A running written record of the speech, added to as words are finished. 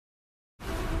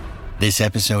This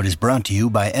episode is brought to you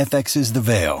by FX's The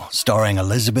Veil, starring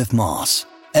Elizabeth Moss.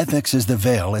 FX's The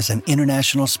Veil is an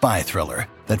international spy thriller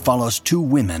that follows two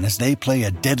women as they play a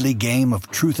deadly game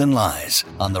of truth and lies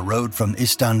on the road from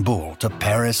Istanbul to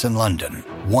Paris and London.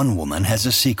 One woman has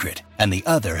a secret, and the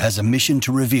other has a mission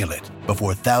to reveal it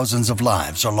before thousands of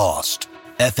lives are lost.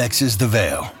 FX's The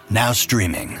Veil, now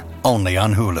streaming, only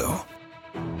on Hulu.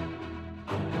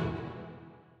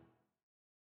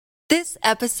 This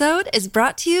episode is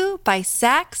brought to you by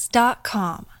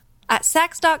Sax.com. At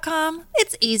Sax.com,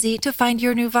 it's easy to find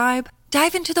your new vibe.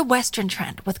 Dive into the Western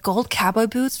trend with gold cowboy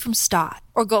boots from Stott,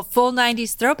 or go full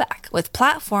 90s throwback with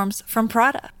platforms from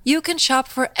Prada. You can shop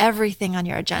for everything on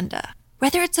your agenda,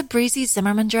 whether it's a breezy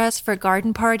Zimmermann dress for a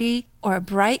garden party or a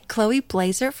bright Chloe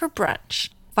blazer for brunch.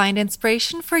 Find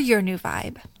inspiration for your new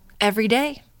vibe every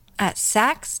day at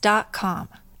Sax.com.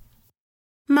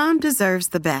 Mom deserves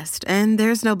the best, and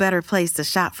there's no better place to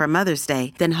shop for Mother's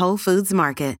Day than Whole Foods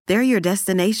Market. They're your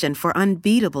destination for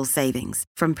unbeatable savings,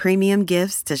 from premium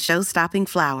gifts to show-stopping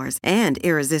flowers and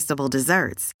irresistible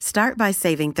desserts. Start by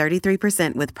saving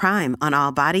 33% with Prime on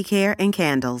all body care and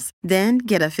candles. Then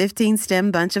get a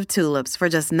 15-stem bunch of tulips for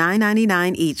just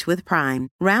 $9.99 each with Prime.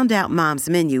 Round out Mom's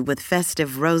menu with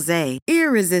festive rosé,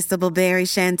 irresistible berry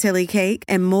chantilly cake,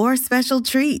 and more special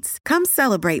treats. Come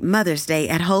celebrate Mother's Day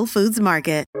at Whole Foods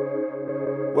Market.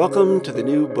 Welcome to the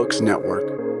New Books Network.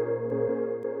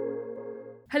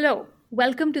 Hello,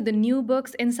 welcome to the New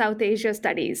Books in South Asia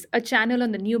Studies, a channel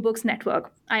on the New Books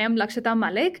Network. I am Lakshita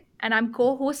Malik, and I'm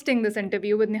co-hosting this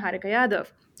interview with Niharika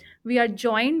Yadav. We are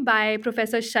joined by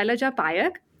Professor Shailaja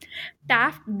Payak,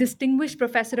 Taft Distinguished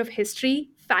Professor of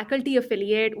History, Faculty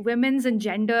Affiliate, Women's and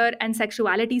Gender and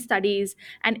Sexuality Studies,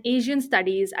 and Asian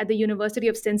Studies at the University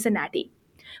of Cincinnati.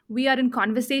 We are in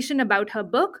conversation about her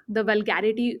book, The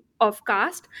Vulgarity of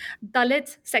Caste,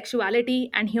 Dalits, Sexuality,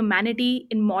 and Humanity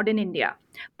in Modern India,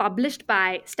 published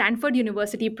by Stanford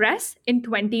University Press in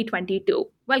 2022.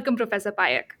 Welcome, Professor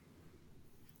Payak.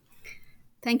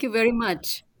 Thank you very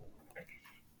much.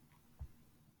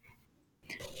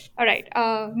 All right.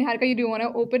 Niharika, do you want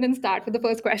to open and start with the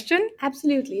first question?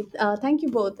 Absolutely. Thank you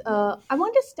both. I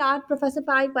want to start, Professor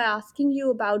Paik, by asking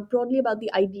you broadly about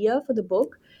the idea for the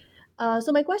book.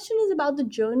 So my question is about the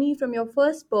journey from your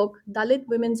first book, Dalit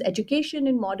Women's Education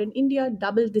in Modern India,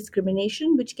 Double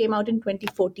Discrimination, which came out in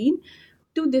 2014,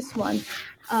 to this one.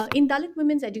 In Dalit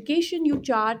Women's Education, you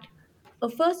chart a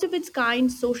first of its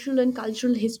kind social and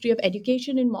cultural history of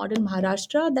education in modern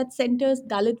Maharashtra that centers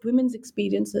Dalit women's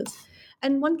experiences.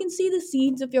 And one can see the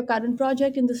seeds of your current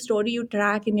project in the story you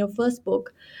track in your first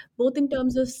book, both in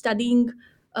terms of studying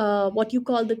what you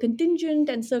call the contingent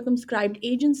and circumscribed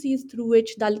agencies through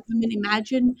which Dalit women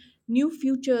imagine new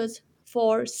futures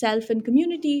for self and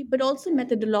community, but also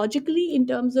methodologically in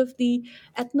terms of the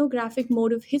ethnographic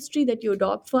mode of history that you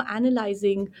adopt for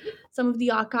analyzing some of the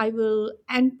archival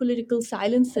and political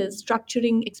silences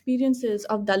structuring experiences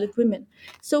of Dalit women.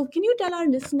 So, can you tell our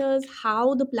listeners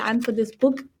how the plan for this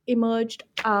book emerged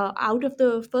out of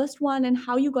the first one and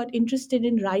how you got interested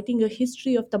in writing a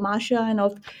history of tamasha and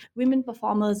of women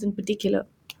performers in particular?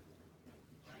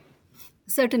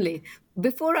 Certainly.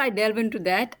 Before I delve into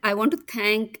that, I want to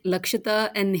thank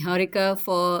Lakshita and Niharika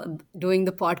for doing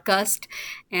the podcast.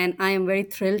 And I am very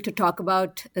thrilled to talk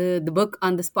about the book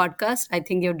on this podcast. I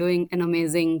think you're doing an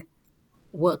amazing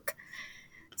work.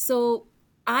 So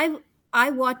I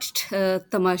watched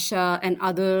tamasha and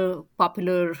other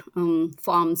popular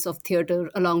forms of theater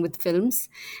along with films.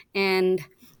 And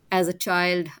as a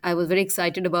child, I was very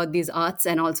excited about these arts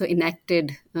and also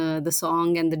enacted the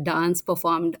song and the dance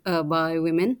performed by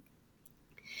women.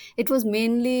 It was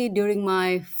mainly during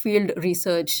my field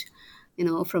research,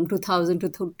 from 2000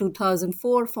 to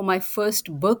 2004 for my first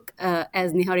book,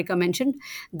 as Niharika mentioned,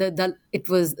 it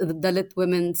was the Dalit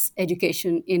Women's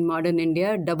Education in Modern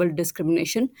India, Double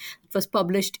Discrimination. It was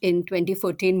published in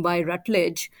 2014 by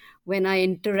Routledge when I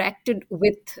interacted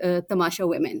with Tamasha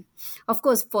women. Of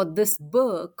course, for this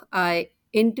book, I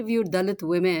interviewed Dalit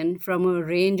women from a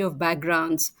range of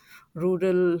backgrounds,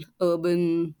 rural,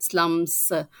 urban,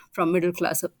 slums, from middle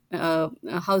class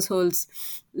households,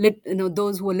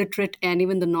 those who were literate and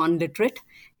even the non-literate.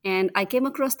 And I came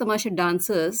across tamasha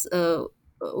dancers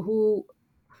who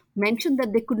mentioned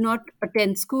that they could not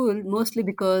attend school mostly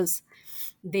because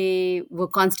they were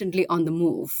constantly on the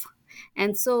move.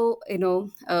 And so,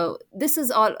 this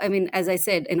is all, as I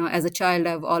said, as a child,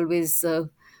 I've always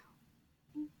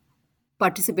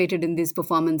participated in these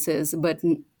performances, but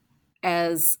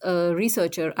as a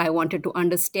researcher, I wanted to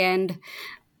understand,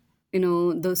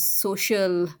 the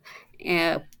social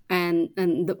and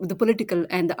the political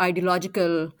and the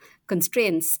ideological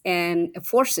constraints and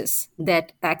forces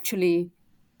that actually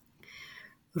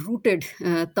rooted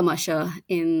tamasha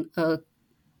in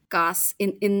caste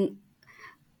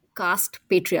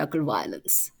patriarchal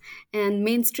violence. And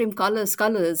mainstream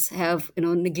scholars have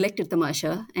neglected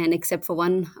tamasha, and except for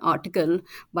one article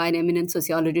by an eminent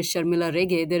sociologist, Sharmila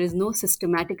Rege, there is no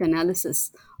systematic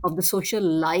analysis of the social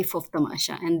life of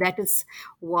tamasha, and that is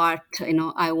what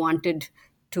I wanted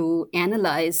to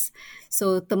analyze.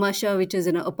 So tamasha, which is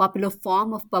a popular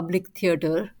form of public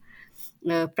theater,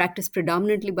 practiced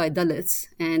predominantly by Dalits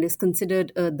and is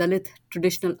considered a Dalit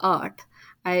traditional art.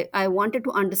 I wanted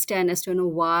to understand as to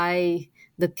why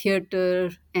the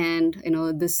theater and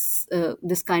this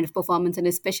kind of performance, and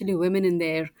especially women in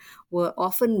there, were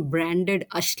often branded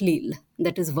ashleel,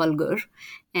 that is vulgar,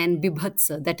 and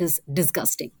bibhatsa, that is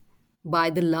disgusting, by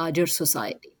the larger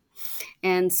society.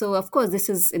 And so, of course, this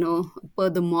is, per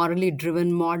the morally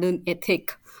driven modern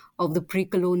ethic of the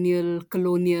pre-colonial,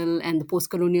 colonial, and the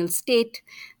post-colonial state,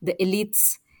 the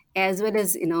elites, as well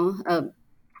as,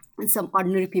 some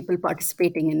ordinary people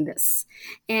participating in this.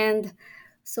 And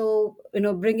so,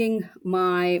 bringing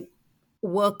my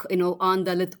work, on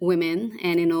Dalit women,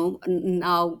 and,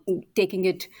 now taking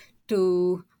it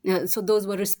to so those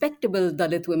were respectable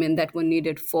Dalit women that were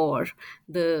needed for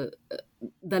the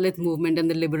Dalit movement and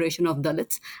the liberation of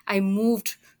Dalits. I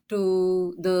moved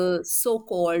to the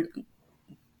so-called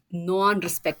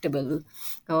non-respectable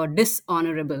or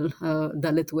dishonorable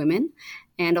Dalit women.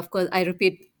 And of course, I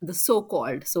repeat, the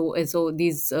so-called. So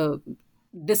these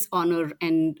dishonor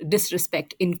and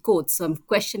disrespect in quotes. So I'm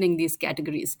questioning these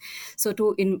categories. So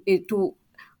to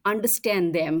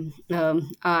understand them,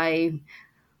 I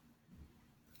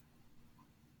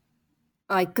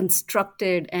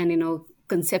constructed and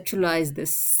conceptualized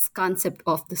this concept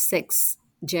of the sex,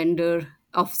 gender,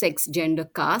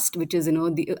 caste, which is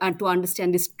and to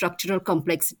understand the structural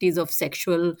complexities of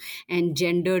sexual and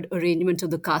gendered arrangements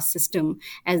of the caste system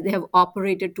as they have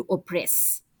operated to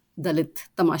oppress Dalit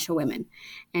Tamasha women.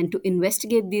 And to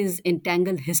investigate these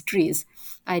entangled histories,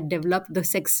 I developed the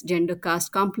sex, gender,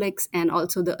 caste complex and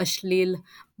also the Ashleel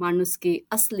Manuski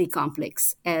Asli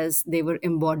complex as they were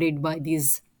embodied by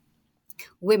these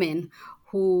women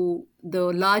who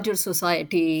the larger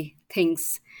society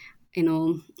thinks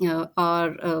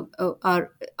are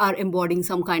embodying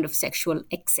some kind of sexual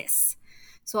excess.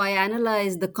 So I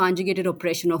analyze the conjugated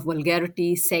oppression of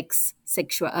vulgarity,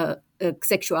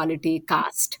 sexuality,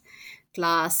 caste,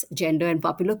 class, gender, and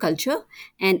popular culture,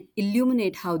 and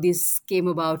illuminate how this came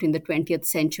about in the 20th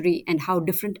century and how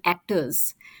different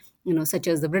actors, such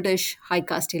as the British high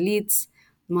caste elites,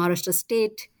 Maharashtra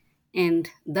state, and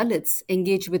Dalits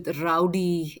engage with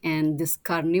rowdy and this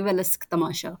carnivalesque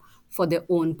tamasha for their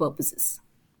own purposes.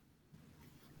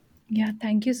 Yeah,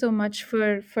 thank you so much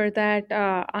for that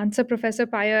answer, Professor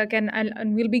Payak,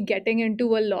 and we'll be getting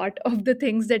into a lot of the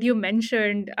things that you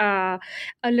mentioned a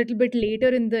little bit later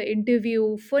in the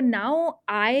interview. For now,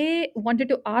 I wanted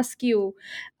to ask you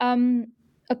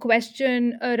a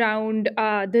question around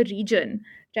the region.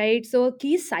 Right. So, a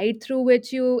key site through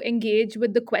which you engage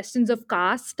with the questions of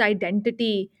caste,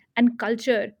 identity, and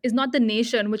culture is not the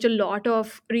nation, which a lot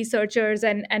of researchers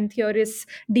and theorists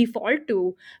default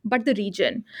to, but the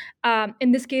region.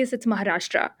 In this case, it's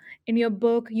Maharashtra. In your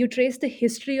book, you trace the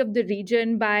history of the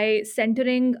region by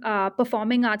centering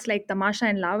performing arts like Tamasha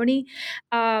and Lavani.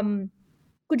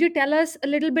 Could you tell us a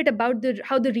little bit about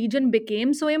how the region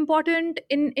became so important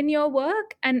in your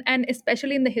work, and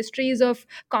especially in the histories of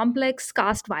complex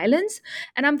caste violence?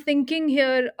 And I'm thinking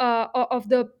here of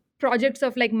the projects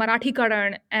of like Marathi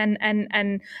Karan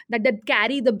and that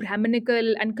carry the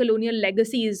Brahminical and colonial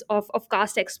legacies of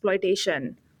caste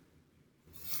exploitation.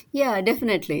 Yeah,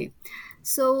 definitely.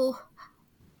 So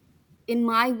in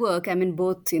my work, I mean,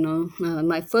 both,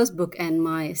 my first book and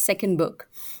my second book,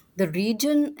 the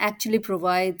region actually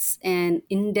provides an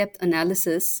in-depth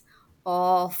analysis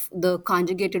of the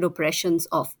conjugated oppressions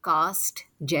of caste,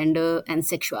 gender, and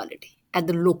sexuality at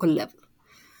the local level.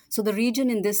 So the region,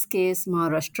 in this case,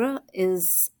 Maharashtra,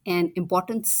 is an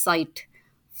important site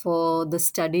for the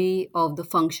study of the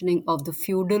functioning of the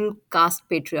feudal caste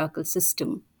patriarchal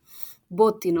system.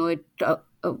 Both, it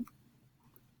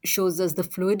shows us the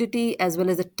fluidity as well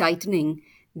as the tightening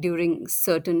during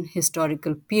certain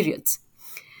historical periods.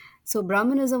 So,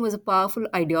 Brahmanism was a powerful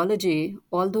ideology,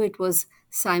 although it was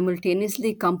simultaneously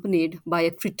accompanied by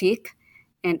a critique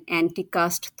and anti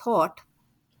caste thought.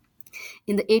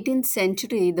 In the 18th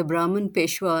century, the Brahmin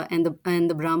Peshwa and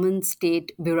the Brahmin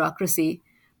state bureaucracy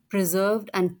preserved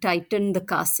and tightened the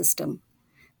caste system.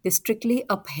 They strictly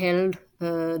upheld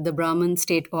the Brahmin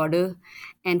state order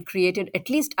and created, at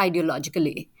least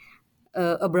ideologically,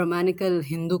 a Brahmanical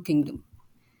Hindu kingdom.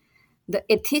 The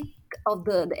ethic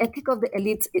the ethic of the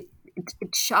elites, it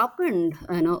sharpened,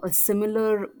 a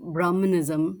similar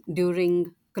Brahmanism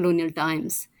during colonial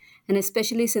times, and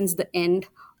especially since the end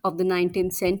of the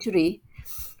 19th century,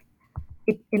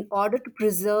 in order to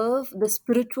preserve the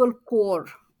spiritual core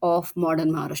of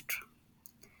modern Maharashtra.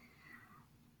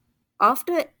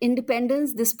 After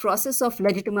independence, this process of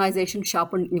legitimization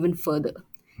sharpened even further.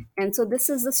 And so, this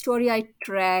is the story I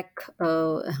track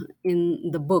in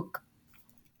the book.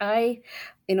 I,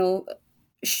 you know,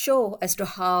 show as to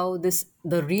how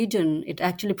the region, it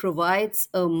actually provides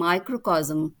a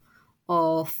microcosm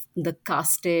of the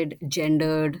casted,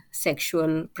 gendered,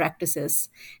 sexual practices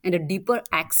and a deeper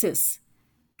access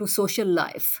to social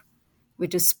life,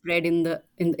 which is spread in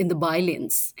the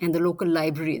bylanes and the local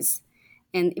libraries,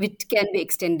 and it can be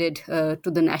extended to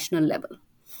the national level.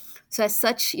 So, as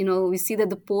such, we see that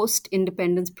the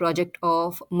post-independence project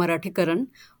of Marathikaran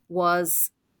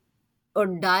was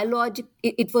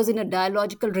it was in a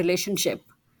dialogical relationship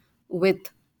with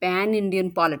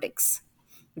pan-Indian politics.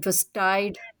 It was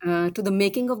tied to the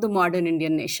making of the modern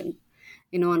Indian nation,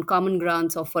 on common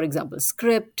grounds of, for example,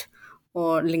 script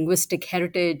or linguistic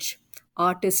heritage,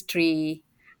 artistry,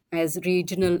 as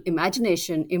regional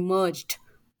imagination emerged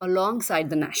alongside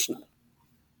the national.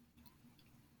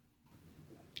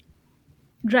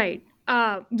 Right.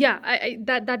 Yeah,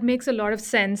 that makes a lot of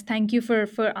sense. Thank you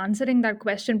for answering that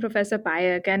question, Professor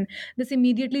Payak. And this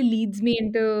immediately leads me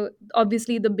into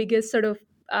obviously the biggest sort of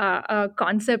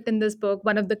concept in this book,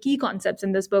 one of the key concepts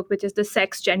in this book, which is the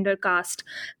sex, gender, caste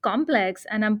complex.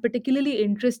 And I'm particularly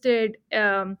interested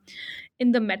in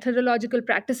the methodological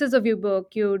practices of your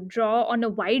book. You draw on a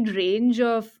wide range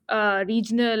of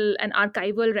regional and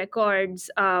archival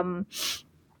records.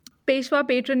 Peshwa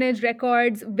patronage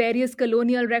records, various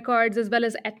colonial records, as well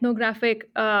as ethnographic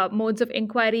modes of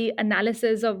inquiry,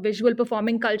 analysis of visual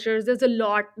performing cultures. There's a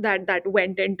lot that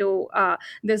went into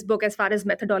this book as far as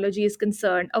methodology is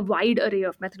concerned, a wide array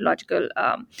of methodological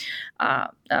uh,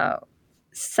 uh,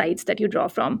 sites that you draw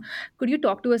from. Could you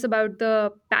talk to us about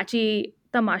the Patchy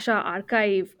Tamasha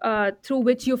archive through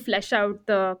which you flesh out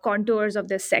the contours of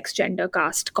this sex, gender,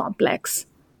 caste complex?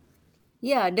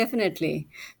 Yeah, definitely.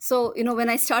 So, when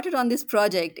I started on this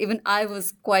project, even I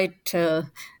was quite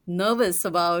nervous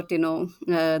about,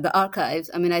 the archives.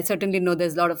 I mean, I certainly know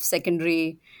there's a lot of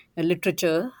secondary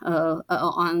literature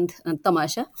on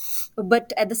Tamasha.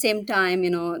 But at the same time,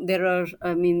 there are,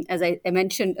 I mean, as I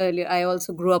mentioned earlier, I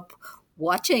also grew up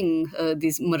watching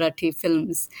these Marathi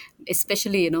films,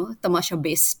 especially, Tamasha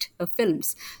based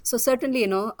films. So, certainly,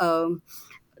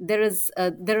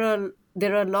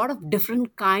 there are a lot of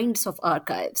different kinds of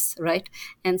archives, right?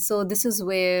 And so this is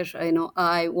where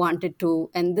I wanted to,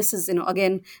 and this is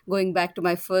again going back to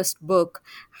my first book,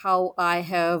 how I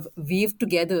have weaved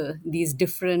together these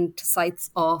different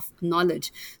sites of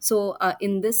knowledge. So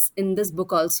in this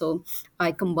book also,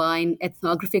 I combine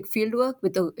ethnographic fieldwork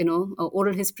with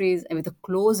oral histories and with a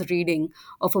close reading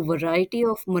of a variety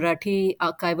of Marathi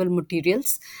archival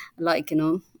materials, like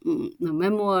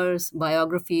memoirs,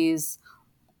 biographies,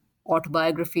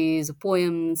 autobiographies,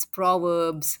 poems,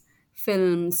 proverbs,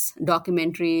 films,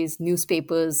 documentaries,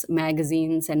 newspapers,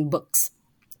 magazines, and books.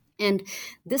 And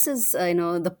this is,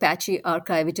 the Patchy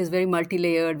archive, which is very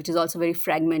multi-layered, which is also very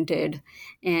fragmented,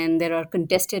 and there are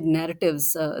contested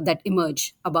narratives that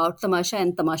emerge about Tamasha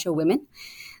and Tamasha women.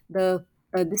 The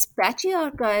This Patchy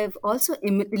archive also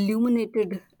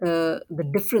illuminated the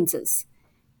differences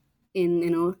in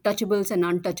touchables and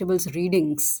untouchables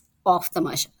readings of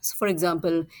Tamasha. So for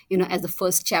example, as the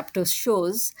first chapter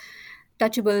shows,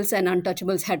 touchables and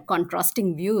untouchables had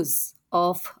contrasting views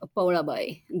of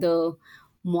Paulabai, the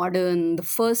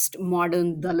first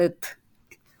modern Dalit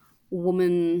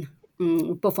woman,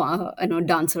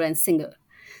 dancer and singer.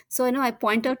 So I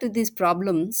point out to these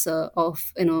problems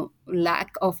of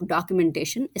lack of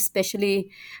documentation,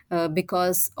 especially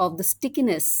because of the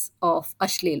stickiness of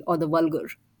Ashleel or the vulgar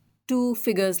to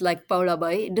figures like Paula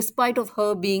Bai, despite of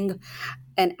her being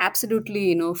an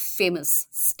absolutely famous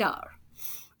star.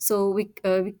 So we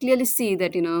clearly see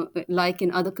that like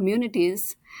in other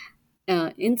communities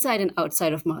inside and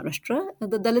outside of Maharashtra,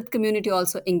 the Dalit community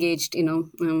also engaged in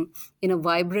a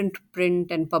vibrant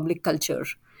print and public culture,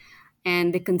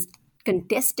 and they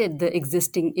contested the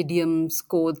existing idioms,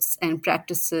 codes, and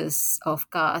practices of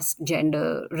caste,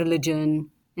 gender, religion,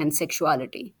 and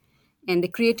sexuality, and they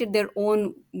created their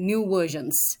own new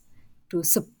versions to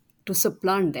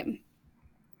supplant them.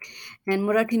 And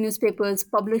Marathi newspapers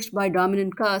published by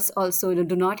dominant castes also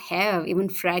do not have even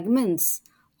fragments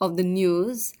of the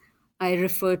news I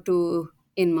refer to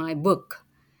in my book.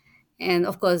 And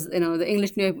of course, the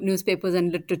English newspapers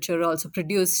and literature also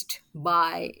produced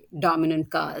by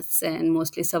dominant castes, and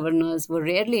mostly Savarnas were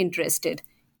rarely interested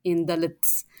in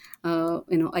Dalits,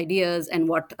 ideas and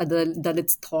what other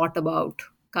Dalits thought about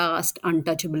caste,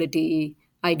 untouchability,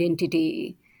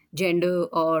 identity, gender,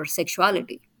 or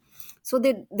sexuality. So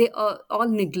they all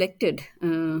neglected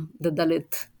the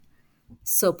Dalit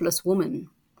surplus woman.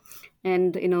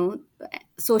 And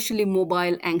socially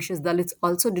mobile, anxious Dalits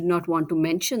also did not want to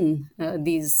mention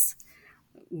these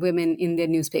women in their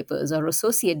newspapers or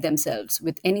associate themselves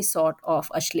with any sort of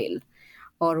ashleel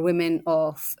or women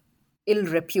of ill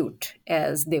repute,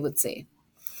 as they would say.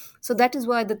 So that is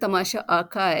why the Tamasha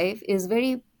archive is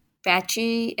very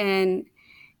patchy and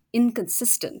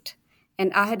inconsistent.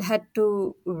 And I had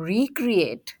to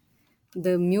recreate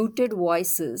the muted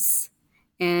voices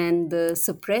and the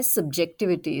suppressed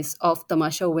subjectivities of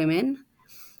Tamasha women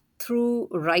through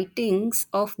writings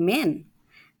of men,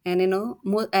 and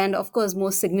and of course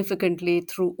most significantly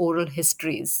through oral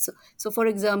histories. So for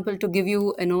example, to give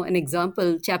you, an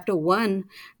example, chapter 1,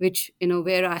 which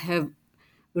where I have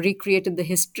recreated the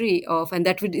history of, and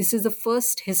this is the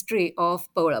first history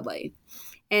of Paulabai.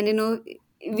 And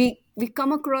we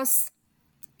come across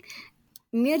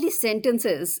merely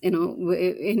sentences,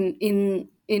 in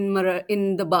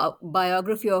the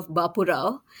biography of Bapu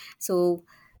Rao. So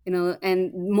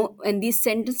and these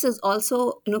sentences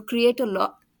also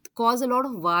cause a lot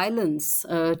of violence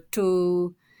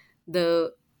to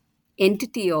the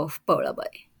entity of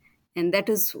Paulabai, and that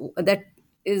is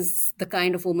the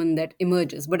kind of woman that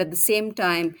emerges. But at the same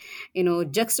time,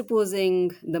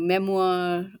 juxtaposing the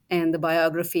memoir and the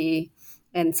biography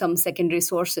and some secondary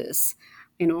sources,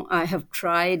 I have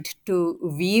tried to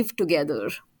weave together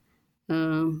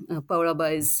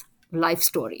Paulabai's life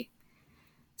story.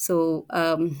 So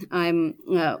I'm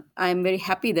very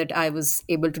happy that I was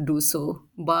able to do so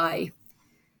by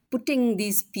putting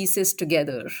these pieces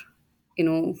together, you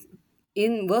know,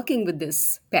 in working with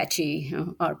this patchy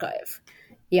archive.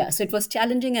 Yeah, so it was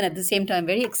challenging and at the same time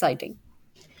very exciting.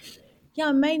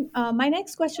 Yeah, my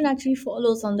next question actually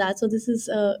follows on that. So this is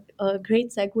a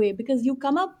great segue because you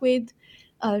come up with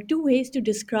two ways to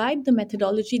describe the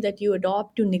methodology that you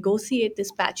adopt to negotiate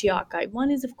this patchy archive. One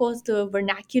is, of course, the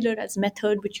vernacular as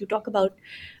method, which you talk about,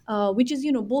 which is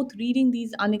both reading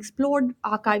these unexplored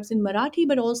archives in Marathi,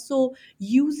 but also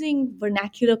using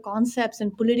vernacular concepts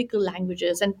and political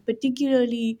languages, and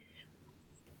particularly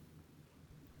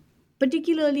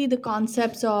the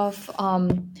concepts of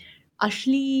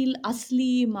Ashleel,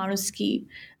 Asli, Maruski,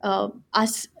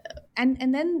 us,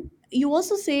 and then you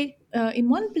also say in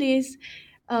one place.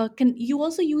 Can you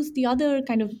also use the other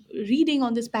kind of reading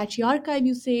on this patchy archive?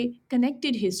 You say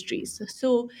connected histories.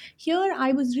 So here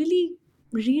I was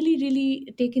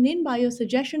really taken in by your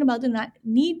suggestion about the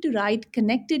need to write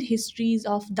connected histories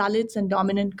of Dalits and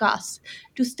dominant castes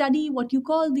to study what you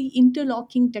call the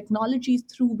interlocking technologies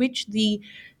through which the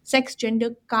sex,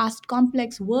 gender, caste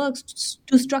complex works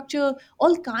to structure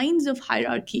all kinds of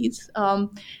hierarchies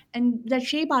and that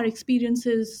shape our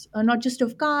experiences, not just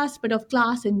of caste, but of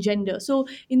class and gender. So,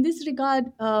 in this regard,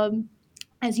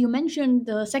 as you mentioned,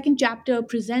 the second chapter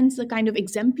presents a kind of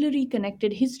exemplary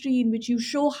connected history in which you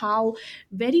show how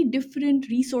very different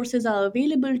resources are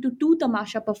available to two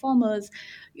tamasha performers,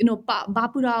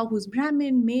 Bapurao, who's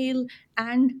Brahmin, male,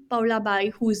 and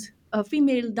Paulabai, who's a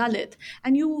female Dalit.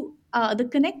 And the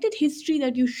connected history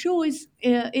that you show is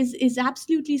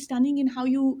absolutely stunning in how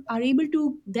you are able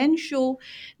to then show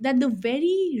that the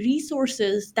very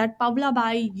resources that Pavla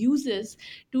Bai uses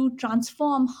to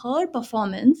transform her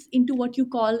performance into what you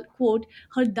call, quote,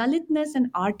 her Dalitness and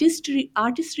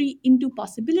artistry into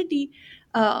possibility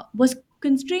was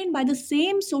constrained by the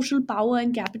same social power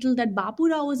and capital that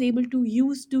Bapura was able to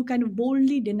use to kind of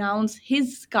boldly denounce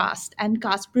his caste and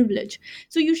caste privilege.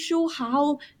 So you show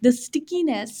how the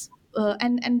stickiness,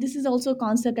 and this is also a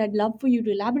concept I'd love for you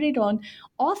to elaborate on,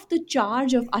 of the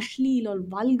charge of Ashleel or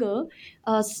vulgar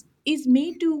is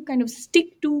made to kind of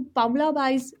stick to Pavla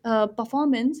Bai's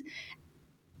performance,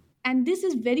 and this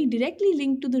is very directly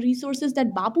linked to the resources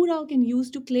that Babu Rao can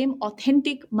use to claim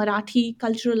authentic Marathi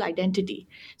cultural identity.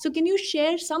 So, can you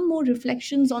share some more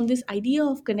reflections on this idea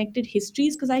of connected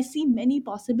histories? Because I see many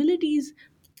possibilities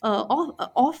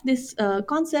of this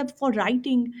concept for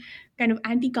writing kind of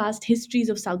anti caste histories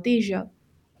of South Asia.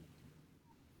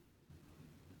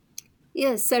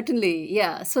 Yes, certainly.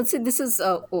 Yeah. So see, this is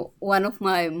one of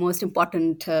my most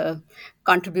important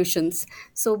contributions.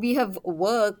 So we have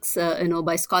works,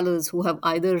 by scholars who have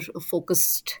either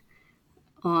focused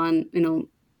on,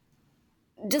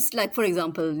 just like, for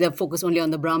example, they're focused only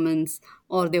on the Brahmins,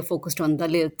 or they're focused on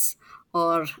Dalits,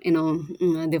 or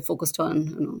they focused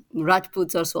on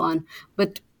Rajputs or so on,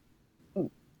 but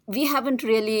we haven't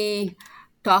really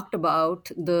talked about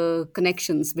the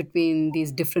connections between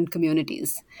these different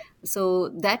communities. So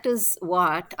that is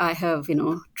what I have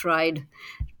tried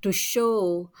to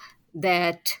show,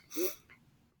 that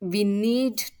we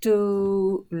need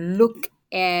to look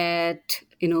at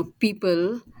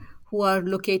people who are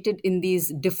located in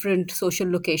these different social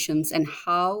locations and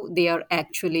how they are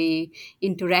actually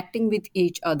interacting with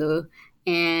each other,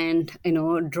 and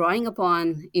drawing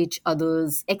upon each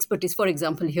other's expertise. For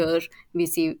example, here we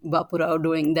see Bapurao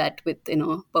doing that with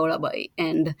Paulabai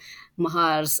and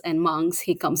Mahars and monks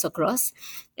he comes across,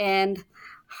 and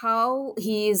how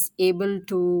he is able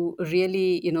to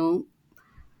really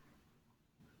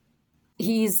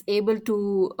he's able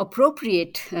to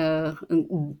appropriate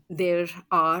their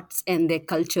arts and their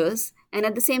cultures, and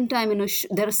at the same time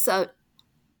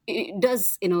it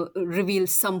does reveal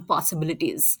some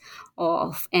possibilities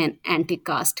of an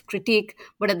anti-caste critique,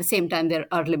 but at the same time there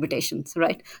are limitations,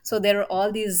 right? So there are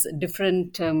all these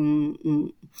different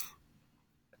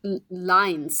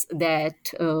lines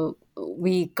that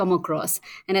we come across,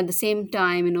 and at the same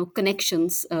time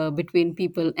connections between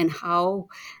people and how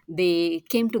they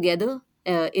came together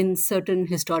in certain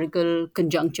historical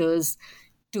conjunctures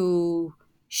to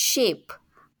shape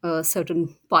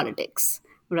certain politics.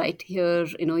 Right here,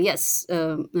 yes,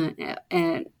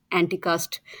 an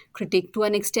anti-caste critique to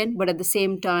an extent, but at the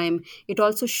same time it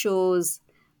also shows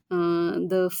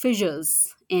the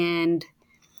fissures and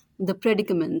the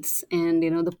predicaments and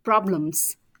the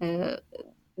problems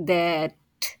that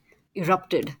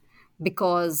erupted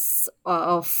because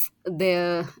of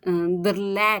the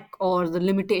lack or the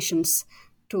limitations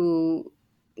to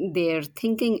their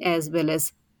thinking as well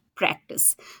as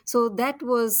practice. So that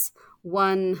was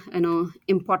one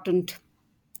important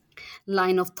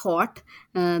line of thought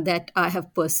that I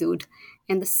have pursued.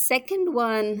 And the second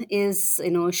one is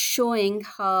showing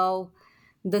how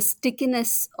the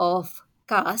stickiness of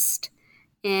caste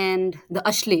and the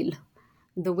ashleel,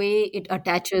 the way it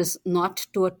attaches not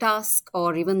to a task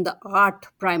or even the art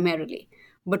primarily,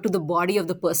 but to the body of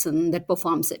the person that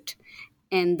performs it,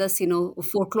 and thus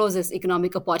forecloses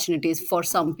economic opportunities for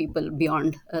some people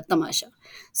beyond tamasha.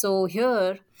 So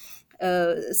here,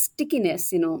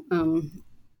 stickiness,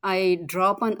 I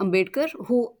draw upon Ambedkar,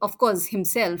 who of course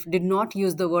himself did not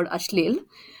use the word ashleel,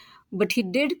 but he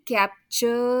did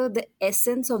capture the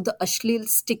essence of the ashleel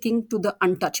sticking to the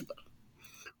untouchable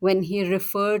when he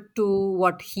referred to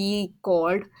what he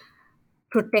called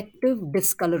protective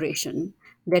discoloration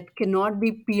that cannot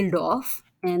be peeled off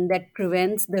and that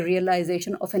prevents the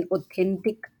realization of an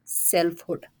authentic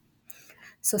selfhood.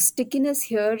 So, stickiness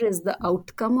here is the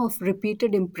outcome of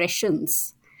repeated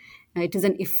impressions. It is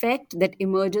an effect that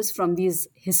emerges from these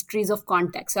histories of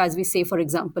contact. So, as we say, for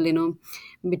example,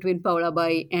 between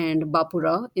Paulabai and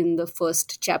Bapura in the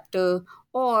first chapter,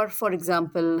 or for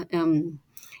example,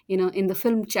 in the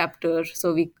film chapter,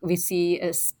 so we see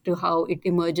as to how it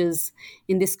emerges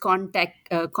in this contact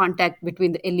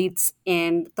between the elites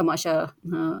and tamasha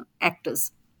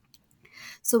actors.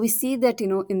 So we see that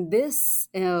in this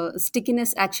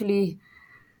stickiness actually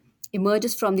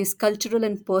emerges from these cultural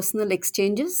and personal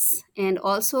exchanges, and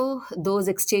also those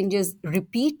exchanges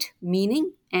repeat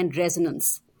meaning and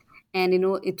resonance, and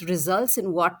it results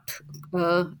in what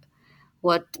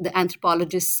the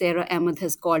anthropologist Sarah Ahmed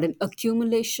has called an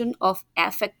accumulation of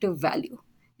affective value,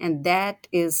 and that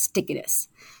is stickiness.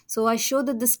 So I show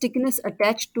that the stickiness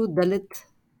attached to Dalit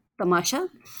tamasha,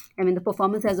 I mean the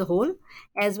performance as a whole,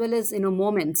 as well as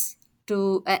moments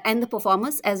to and the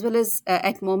performers, as well as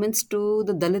at moments to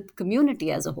the Dalit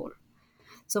community as a whole.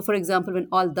 So, for example,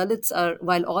 while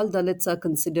all Dalits are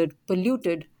considered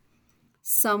polluted,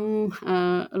 some,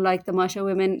 like Tamasha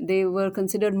women, they were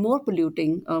considered more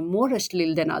polluting, more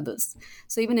ashleel than others.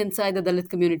 So even inside the Dalit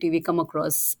community, we come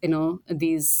across,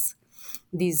 these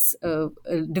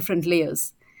different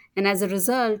layers. And as a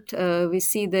result, we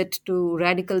see that to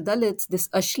radical Dalits, this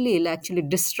ashleel actually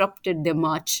disrupted their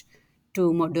march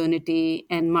to modernity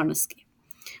and Manuski.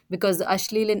 Because the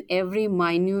ashleel in every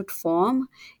minute form,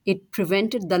 it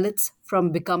prevented Dalits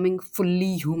from becoming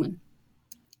fully human.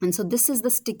 And so this is the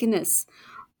stickiness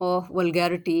of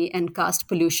vulgarity and caste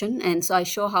pollution. And so I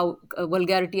show how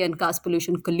vulgarity and caste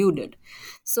pollution colluded.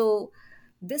 So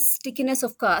this stickiness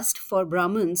of caste for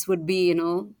Brahmins would be,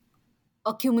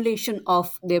 accumulation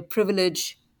of their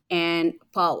privilege and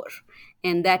power.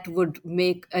 And that would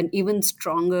make an even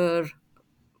stronger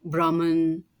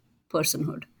Brahmin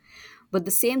personhood. But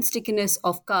the same stickiness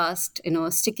of caste,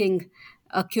 sticking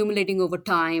accumulating over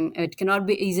time. It cannot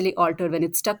be easily altered. When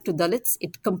it stuck to Dalits,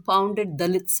 it compounded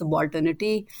Dalit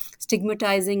subalternity,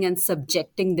 stigmatizing and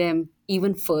subjecting them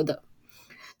even further.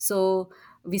 So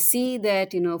we see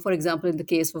that, for example, in the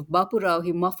case of Bapu Rao,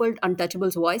 he muffled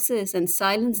untouchables' voices and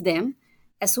silenced them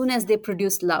as soon as they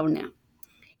produced Lavanya.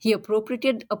 He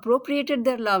appropriated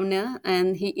their Lavanya,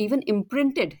 and he even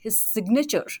imprinted his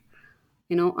signature,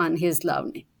 on his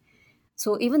Lavanya.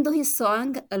 So even though he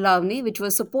sang a Lavani, which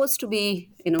was supposed to be,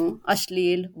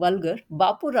 Ashleel, vulgar,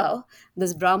 Bapu Rao,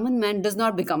 this Brahmin man, does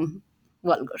not become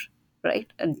vulgar, right?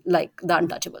 And like the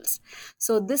Untouchables.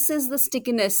 So this is the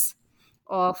stickiness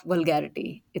of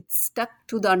vulgarity. It stuck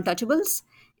to the Untouchables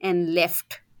and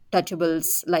left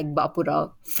Touchables like Bapu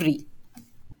Rao free.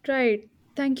 Right.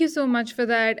 Thank you so much for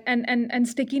that. And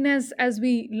stickiness, as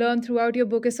we learn throughout your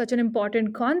book, is such an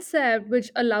important concept,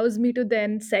 which allows me to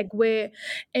then segue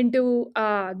into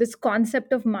this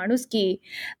concept of Manuski.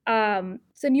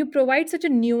 So you provide such a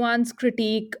nuanced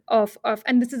critique of,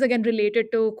 and this is again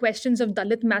related to questions of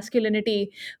Dalit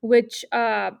masculinity, which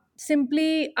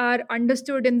simply are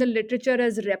understood in the literature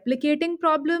as replicating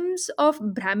problems of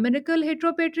Brahminical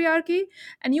heteropatriarchy.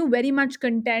 And you very much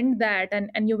contend that,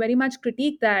 and you very much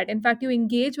critique that. In fact, you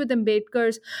engage with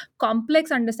Ambedkar's complex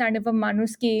understanding of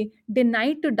Manuski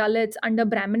denied to Dalits under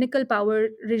Brahminical power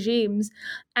regimes,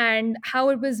 and how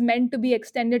it was meant to be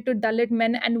extended to Dalit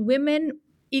men and women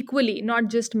equally, not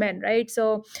just men, right?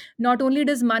 So not only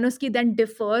does Manuski then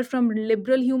differ from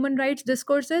liberal human rights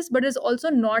discourses, but is also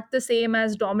not the same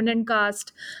as dominant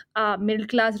caste, middle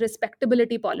class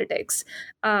respectability politics.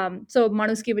 So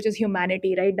Manuski, which is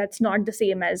humanity, right? That's not the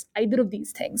same as either of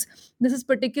these things. This is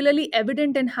particularly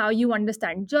evident in how you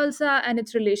understand Jalsa and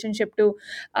its relationship to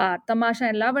Tamasha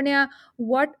and Lavanya,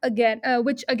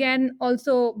 which again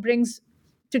also brings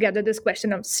together this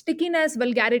question of stickiness,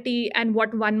 vulgarity, and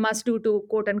what one must do to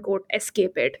quote unquote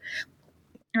escape it.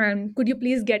 Could you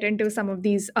please get into some of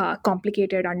these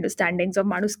complicated understandings of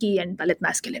Manuski and Dalit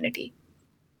masculinity?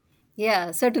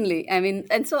 Yeah, certainly. I mean,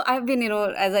 and so I've been,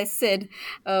 as I said,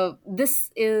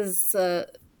 this is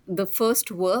the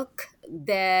first work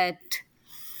that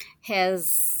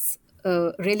has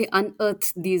really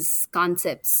unearthed these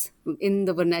concepts in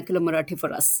the vernacular Marathi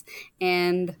for us.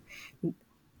 And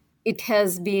it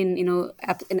has been,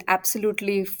 an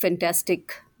absolutely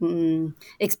fantastic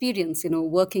experience,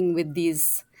 working with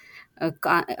these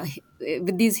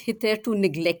hitherto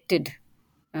neglected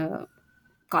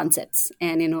concepts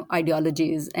and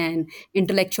ideologies and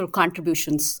intellectual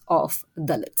contributions of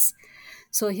Dalits.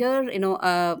 So here,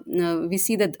 we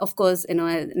see that, of course,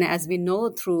 as we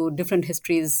know through different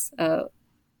histories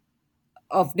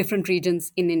of different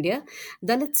regions in India,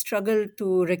 Dalits struggle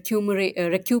to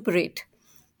recuperate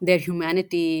their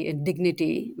humanity and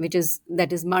dignity,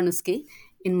 that is Manuski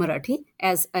in Marathi,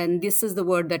 and this is the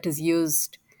word that is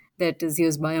used by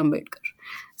Ambedkar.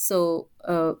 So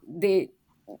they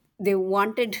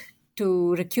wanted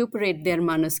to recuperate their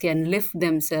Manuski and lift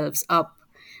themselves up,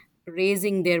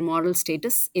 raising their moral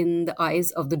status in the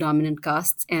eyes of the dominant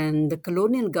castes and the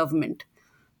colonial government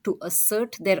to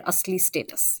assert their Asli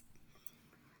status.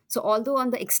 So, although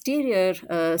on the exterior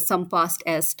some passed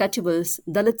as touchables,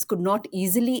 Dalits could not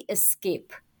easily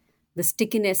escape the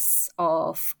stickiness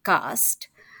of caste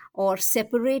or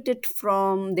separate it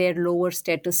from their lower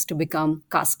status to become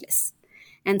casteless.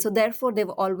 And so, therefore, they've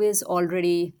always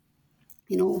already,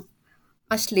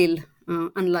 Ashleel,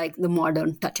 unlike the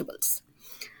modern touchables.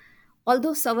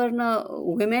 Although Savarna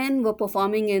women were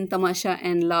performing in Tamasha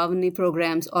and Lavani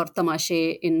programs or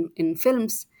Tamashe in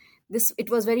films, it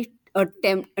was very a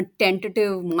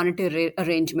tentative monetary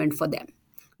arrangement for them.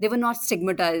 They were not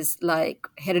stigmatized like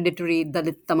hereditary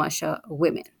Dalit Tamasha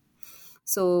women.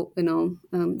 So,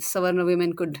 Savarna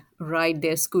women could ride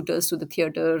their scooters to the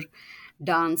theater,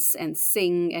 dance and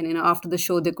sing, and after the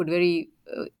show they could very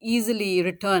easily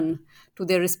return to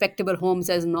their respectable homes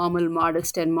as normal,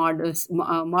 modest and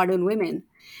modern women.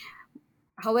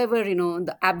 However,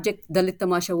 the abject Dalit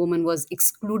Tamasha woman was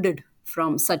excluded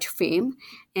from such fame,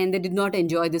 and they did not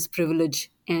enjoy this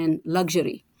privilege and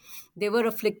luxury. They were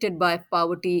afflicted by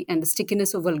poverty and the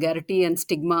stickiness of vulgarity and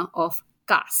stigma of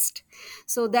caste.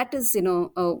 So that is,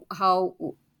 how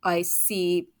I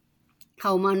see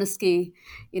how Manuski,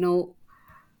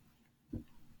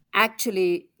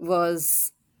 actually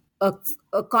was a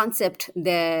concept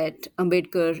that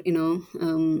Ambedkar,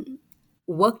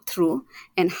 worked through,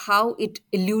 and how it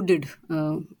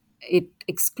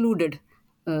excluded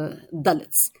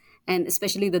Dalits, and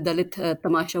especially the Dalit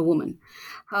Tamasha woman.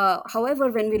 However,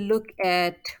 when we look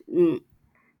at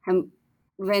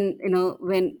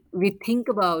when we think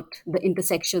about the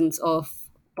intersections of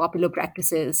popular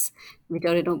practices, which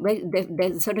are,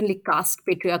 there's certainly caste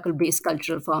patriarchal based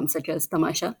cultural forms such as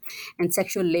tamasha, and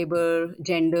sexual labor,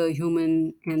 gender,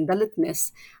 human, and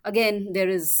Dalitness. Again, there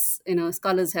is,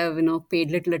 scholars have,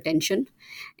 paid little attention.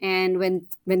 And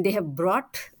when they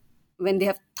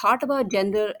have thought about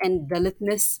gender and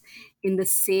Dalitness in the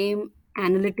same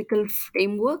analytical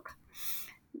framework,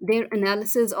 their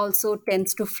analysis also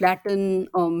tends to flatten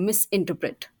or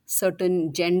misinterpret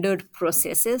certain gendered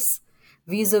processes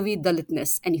vis-a-vis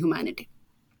Dalitness and humanity.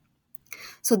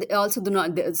 So they also do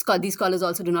not. These scholars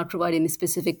also do not provide any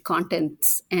specific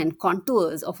contents and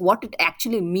contours of what it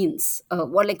actually means.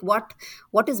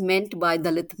 What is meant by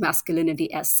Dalit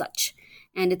masculinity as such,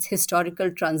 and its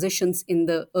historical transitions in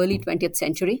the early 20th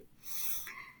century.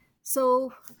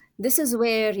 So this is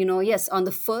where, yes, on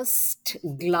the first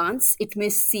glance, it may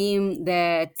seem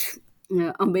that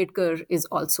Ambedkar is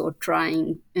also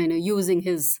trying, using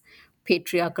his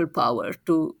patriarchal power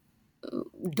to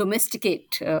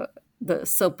domesticate the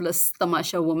surplus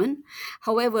tamasha woman.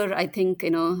 However, I think,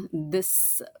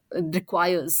 this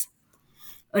requires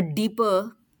a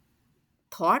deeper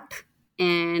thought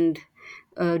and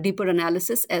deeper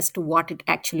analysis as to what it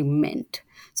actually meant.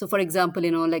 So, for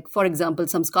example,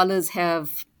 some scholars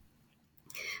have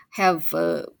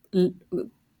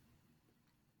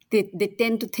they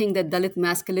tend to think that Dalit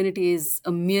masculinity is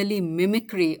a merely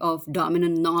mimicry of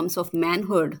dominant norms of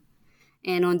manhood,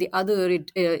 and on the other,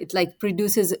 it like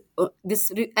produces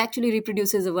actually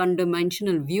reproduces a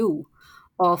one-dimensional view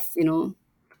of,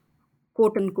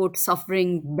 quote unquote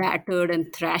suffering, battered,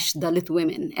 and thrashed Dalit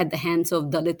women at the hands of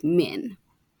Dalit men.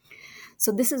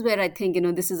 So this is where I think,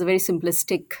 this is a very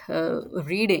simplistic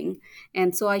reading.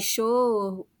 And so I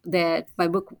show that my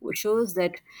book shows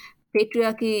that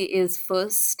patriarchy is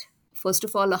first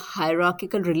of all, a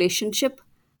hierarchical relationship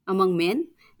among men.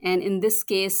 And in this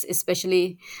case,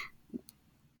 especially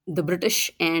the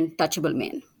British and touchable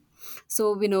men.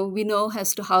 So we know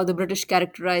as to how the British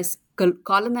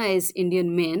colonized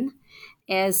Indian men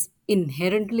as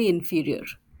inherently inferior,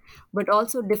 but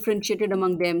also differentiated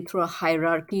among them through a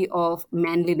hierarchy of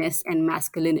manliness and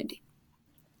masculinity.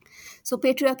 So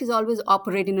patriarchies always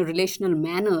operate in a relational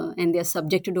manner, and they are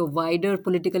subjected to a wider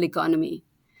political economy.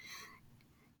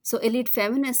 So elite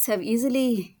feminists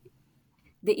easily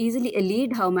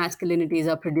elide how masculinities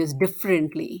are produced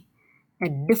differently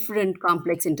at different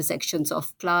complex intersections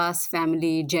of class,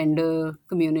 family, gender,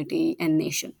 community, and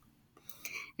nation.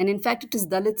 And in fact, it is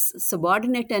Dalits'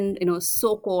 subordinate and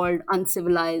so-called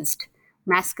uncivilized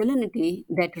masculinity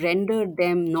that rendered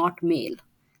them not male,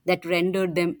 that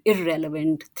rendered them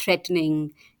irrelevant,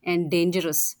 threatening, and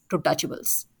dangerous to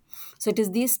touchables. So it is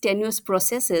these tenuous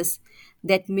processes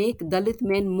that make Dalit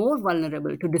men more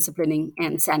vulnerable to disciplining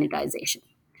and sanitization.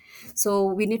 So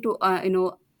we need to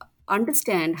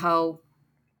understand how,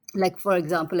 like for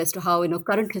example, as to how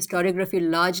current historiography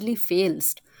largely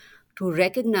fails to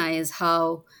recognize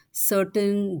how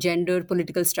certain gendered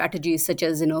political strategies, such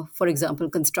as for example,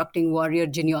 constructing warrior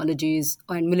genealogies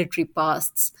and military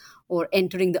pasts, or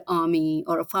entering the army,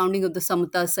 or a founding of the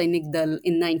Samata Sainik Dal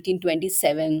in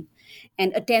 1927,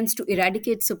 and attempts to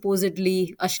eradicate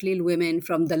supposedly Ashleel women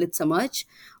from Dalit Samaj,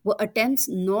 were attempts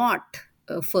not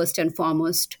first and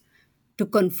foremost to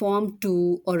conform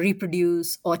to or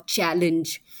reproduce or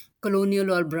challenge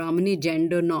colonial or Brahmini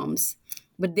gender norms,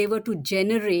 but they were to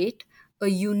generate a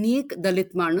unique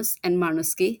Dalit Manus and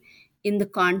Manuski in the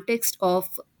context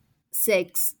of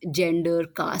sex, gender,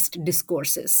 caste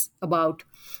discourses about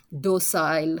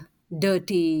docile,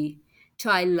 dirty,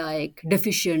 childlike,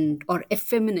 deficient, or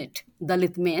effeminate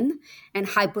Dalit men and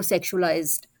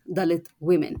hypersexualized Dalit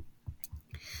women.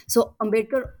 So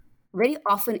Ambedkar very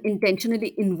often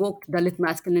intentionally invoked Dalit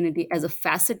masculinity as a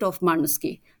facet of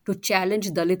Manuski to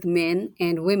challenge Dalit men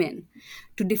and women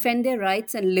to defend their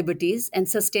rights and liberties and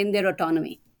sustain their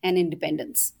autonomy and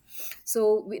independence.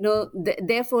 So,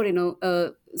 therefore,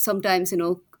 sometimes,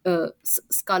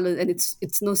 scholars, and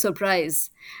it's no surprise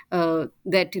that,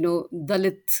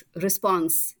 Dalit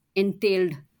response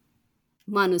entailed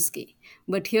Manuski.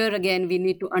 But here again, we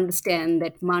need to understand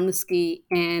that Manuski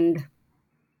and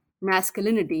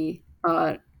masculinity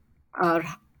are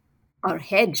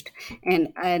hedged,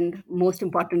 and most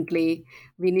importantly,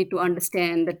 we need to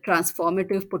understand the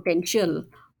transformative potential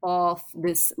of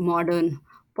this modern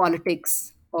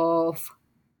politics of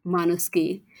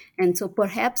Manuski. And so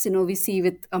perhaps we see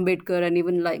with Ambedkar, and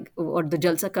even like what the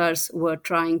Jalsakars were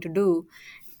trying to do,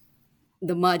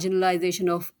 the marginalization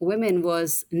of women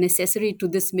was necessary to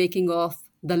this making of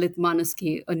Dalit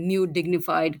Manuski a new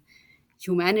dignified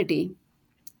humanity.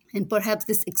 And perhaps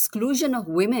this exclusion of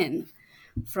women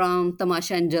from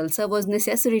Tamasha and Jalsa was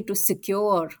necessary to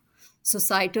secure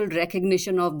societal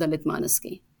recognition of Dalit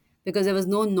Manaski, because there was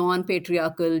no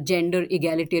non-patriarchal, gender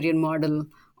egalitarian model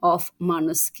of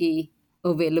Manaski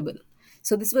available.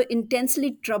 So these were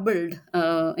intensely troubled,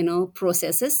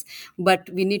 processes. But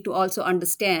we need to also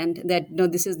understand that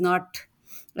this is not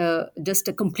just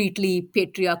a completely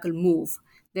patriarchal move.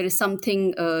 There is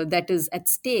something that is at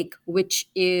stake, which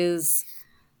is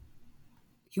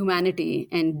humanity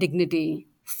and dignity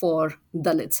for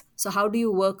Dalits. So how do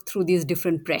you work through these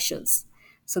different pressures?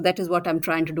 So that is what I'm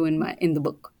trying to do in the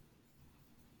book.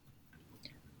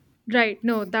 Right.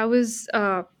 No, that was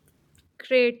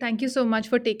great. Thank you so much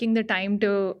for taking the time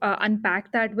to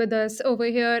unpack that with us over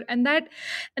here. And that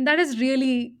is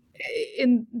really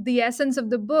in the essence of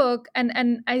the book. And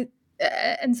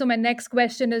so my next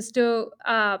question is to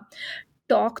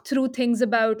talk through things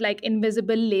about like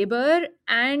invisible labor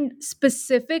and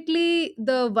specifically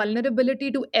the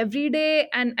vulnerability to everyday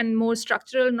and more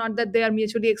structural, not that they are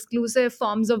mutually exclusive,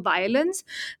 forms of violence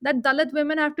that Dalit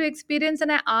women have to experience.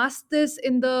 And I ask this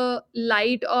in the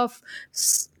light of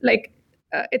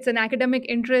it's an academic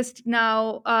interest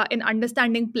now in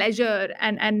understanding pleasure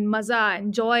and maza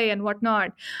and joy and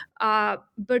whatnot.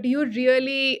 But you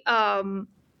really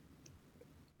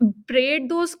braid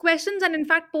those questions and in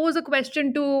fact pose a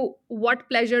question to what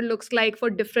pleasure looks like for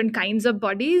different kinds of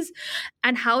bodies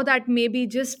and how that may be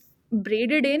just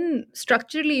braided in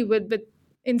structurally with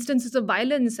instances of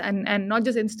violence and not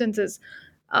just instances,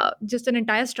 just an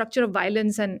entire structure of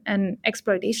violence and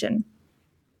exploitation.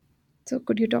 So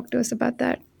could you talk to us about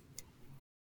that?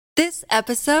 This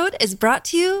episode is brought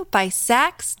to you by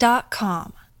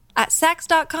Sax.com. At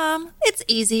Sax.com, it's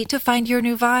easy to find your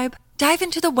new vibe. Dive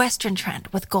into the Western trend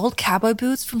with gold cowboy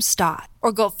boots from Stott,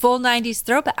 or go full 90s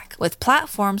throwback with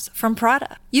platforms from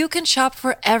Prada. You can shop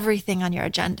for everything on your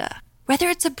agenda, whether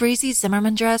it's a breezy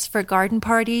Zimmermann dress for a garden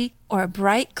party or a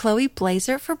bright Chloe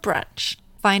blazer for brunch.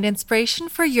 Find inspiration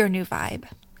for your new vibe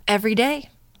every day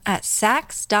at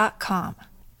Sax.com.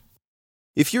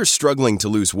 If you're struggling to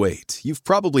lose weight, you've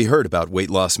probably heard about weight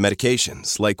loss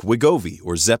medications like Wegovy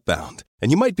or Zepbound,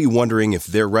 and you might be wondering if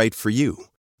they're right for you.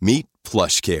 Meet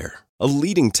PlushCare, a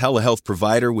leading telehealth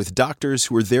provider with doctors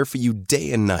who are there for you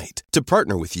day and night to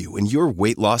partner with you in your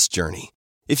weight loss journey.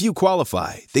 If you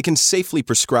qualify, they can safely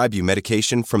prescribe you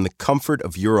medication from the comfort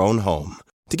of your own home.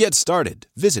 To get started,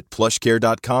 visit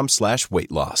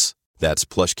plushcare.com/weight loss. That's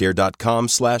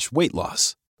plushcare.com/weight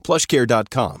loss.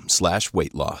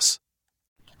 plushcare.com/weight loss.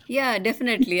 Yeah,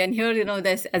 definitely. And here,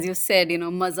 there's, as you said,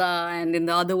 maza, and then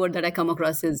the other word that I come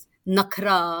across is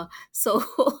nakra. So,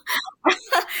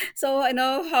 so I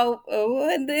know how,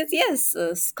 and there's, yes,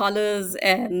 scholars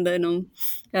and,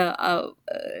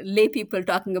 lay people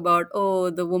talking about, oh,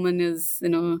 the woman is,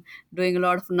 doing a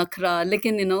lot of nakra. Like,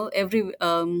 every,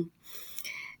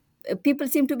 people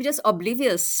seem to be just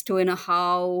oblivious to,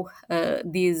 how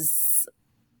this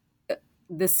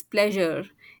pleasure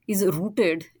is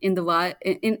rooted in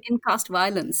in caste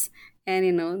violence,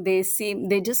 and they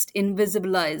just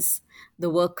invisibilize the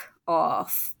work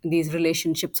of these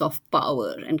relationships of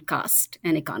power and caste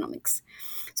and economics.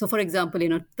 So, for example,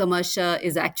 tamasha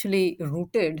is actually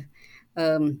rooted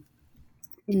in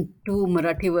two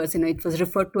Marathi words. It was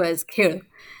referred to as khel,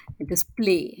 it is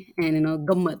play, and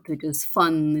gammat, which is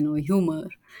fun, humor.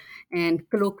 And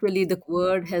colloquially, the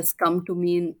word has come to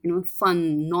mean,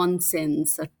 fun,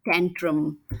 nonsense, a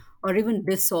tantrum, or even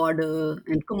disorder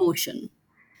and commotion.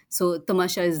 So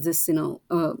tamasha is this,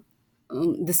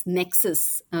 this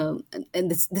nexus, and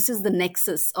this is the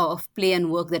nexus of play and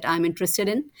work that I'm interested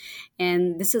in,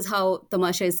 and this is how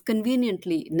tamasha is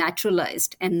conveniently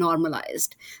naturalized and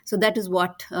normalized. So that is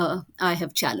what I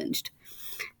have challenged,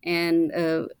 and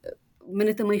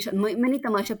many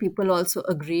tamasha people also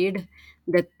agreed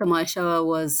that tamasha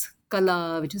was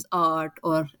kala, which is art,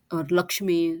 or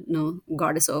Lakshmi,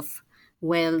 goddess of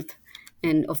wealth,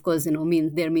 and of course,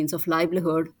 means of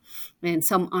livelihood, and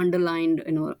some underlined,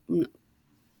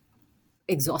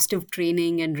 exhaustive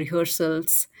training and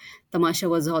rehearsals. Tamasha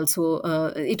was also,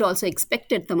 it also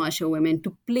expected tamasha women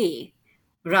to play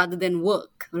rather than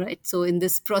work, right? So in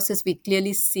this process, we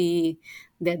clearly see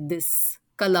that this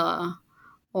kala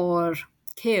or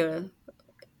care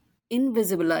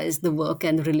invisibilize the work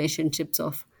and the relationships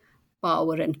of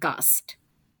power and caste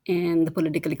and the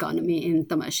political economy in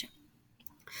tamasha.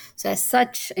 So as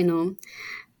such,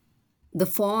 the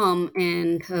form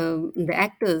and the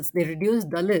actors, they reduced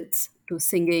Dalits to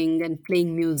singing and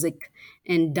playing music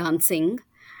and dancing,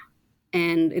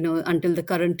 and until the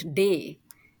current day.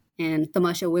 And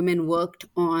tamasha women worked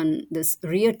on this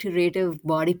reiterative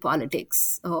body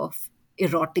politics of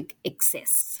erotic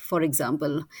excess. For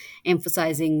example,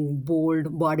 emphasizing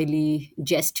bold bodily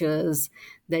gestures,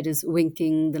 that is,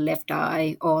 winking the left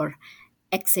eye, or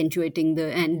accentuating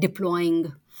and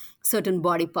deploying certain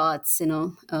body parts,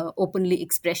 openly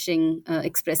expressing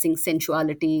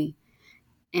sensuality,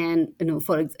 and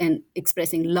and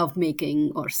expressing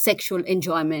lovemaking or sexual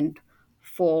enjoyment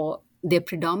for their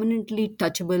predominantly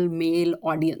touchable male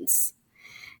audience.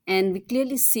 And we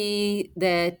clearly see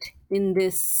that in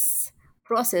this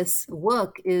process,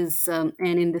 and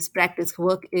in this practice,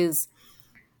 work is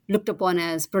looked upon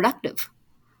as productive,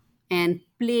 and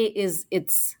play is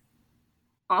its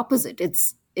opposite.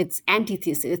 It's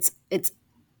antithesis. It's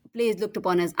play is looked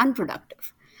upon as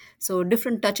unproductive. So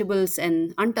different touchables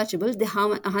and untouchables, they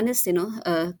harness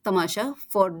tamasha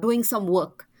for doing some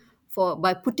work, for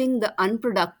by putting the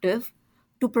unproductive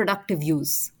to productive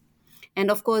use. And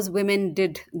of course, women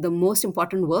did the most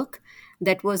important work,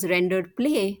 that was rendered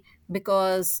play,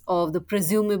 because of the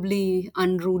presumably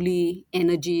unruly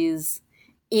energies,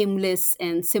 aimless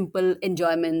and simple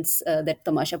enjoyments that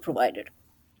tamasha provided.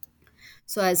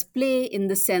 So, as play in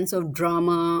the sense of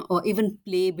drama or even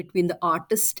play between the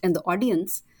artist and the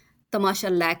audience, tamasha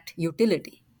lacked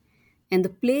utility. And the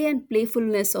play and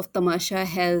playfulness of tamasha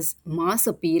has mass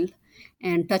appeal,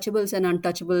 and touchables and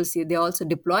untouchables, they also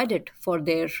deployed it for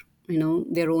their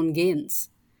own gains.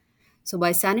 So,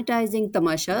 by sanitizing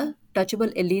tamasha,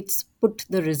 touchable elites put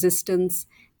the resistance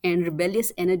and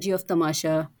rebellious energy of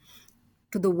tamasha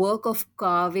to the work of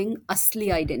carving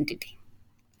asli identity.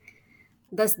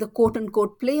 Thus, the quote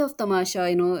unquote play of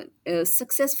tamasha,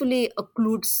 successfully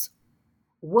occludes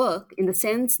work, in the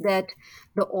sense that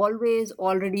the always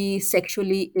already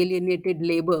sexually alienated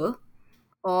labor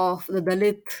of the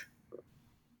Dalit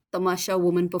tamasha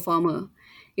woman performer,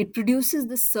 it produces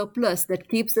this surplus that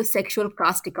keeps the sexual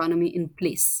caste economy in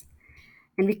place.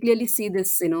 And we clearly see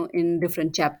this, in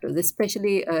different chapters,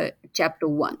 especially chapter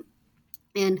 1.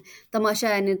 And tamasha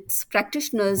and its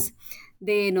practitioners,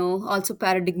 they also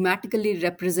paradigmatically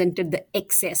represented the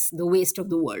excess, the waste of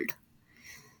the world.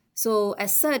 So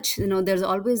as such, there's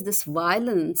always this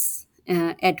violence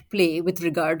at play with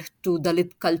regard to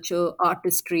Dalit culture,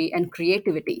 artistry, and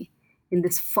creativity in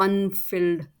this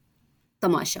fun-filled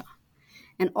tamasha.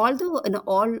 And although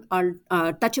all our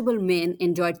touchable men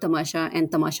enjoyed tamasha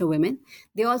and tamasha women,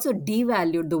 they also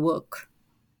devalued the work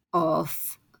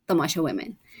of tamasha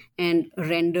women and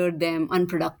rendered them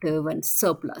unproductive and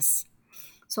surplus.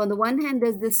 So on the one hand,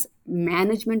 there's this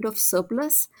management of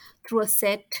surplus through a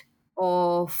set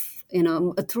of,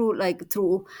 through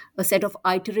a set of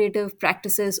iterative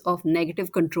practices of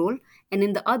negative control. And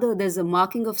in the other, there's a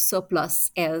marking of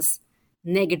surplus as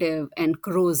negative and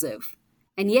corrosive,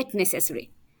 and yet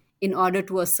necessary, in order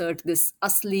to assert this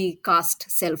asli caste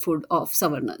selfhood of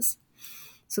savarnas.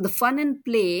 So the fun and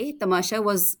play, tamasha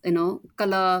was,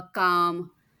 kala,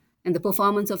 calm, and the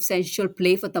performance of sensual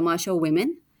play for tamasha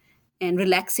women, and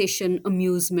relaxation,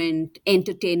 amusement,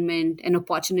 entertainment, an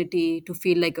opportunity to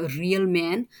feel like a real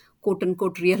man, quote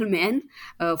unquote real man,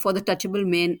 for the touchable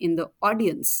men in the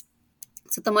audience.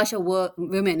 So tamasha were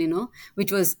women,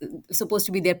 which was supposed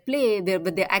to be their play,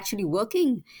 but they're actually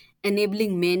working,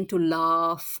 enabling men to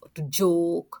laugh, to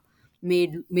joke,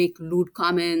 make lewd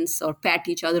comments, or pat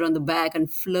each other on the back,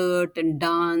 and flirt and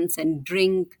dance and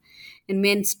drink. And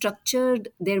men structured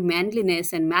their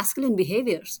manliness and masculine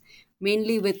behaviors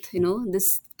mainly with,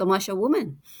 this tamasha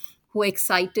woman who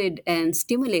excited and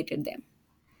stimulated them.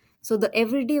 So the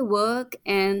everyday work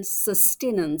and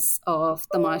sustenance of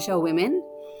tamasha women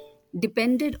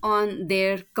depended on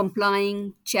their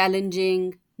complying,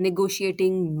 challenging,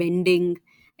 negotiating, bending,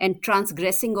 and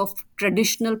transgressing of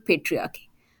traditional patriarchy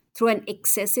through an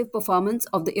excessive performance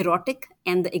of the erotic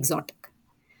and the exotic.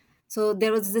 So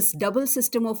there was this double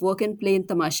system of work and play in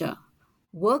tamasha.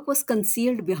 Work was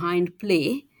concealed behind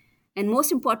play, and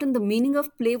most important, the meaning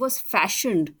of play was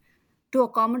fashioned to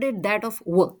accommodate that of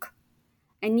work.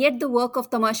 And yet the work of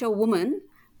tamasha woman,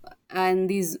 and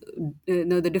these,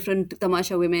 the different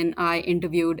tamasha women I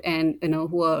interviewed and,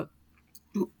 who are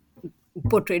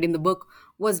portrayed in the book,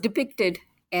 was depicted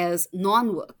as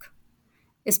non-work,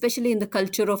 especially in the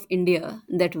culture of India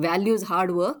that values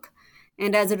hard work.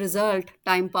 And as a result,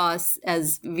 time pass,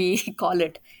 as we call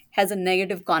it, has a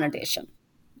negative connotation.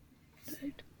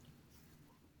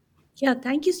 Yeah,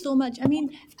 thank you so much. I mean,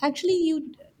 actually,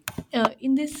 you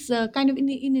in this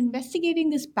in investigating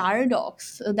this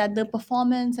paradox that the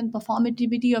performance and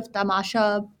performativity of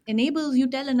tamasha enables, you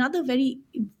tell another very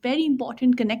very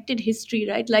important connected history,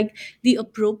 right? Like the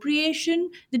appropriation,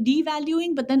 the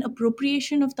devaluing, but then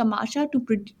appropriation of tamasha to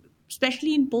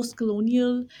especially in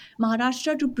post-colonial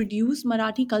Maharashtra, to produce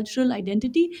Marathi cultural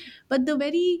identity, but the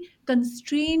very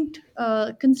constrained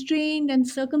and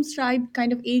circumscribed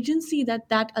kind of agency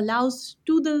that allows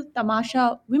to the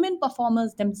tamasha women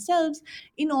performers themselves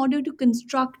in order to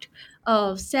construct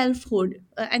selfhood.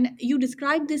 And you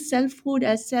describe this selfhood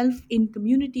as self in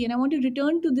community. And I want to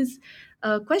return to this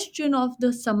question of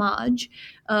the samaj.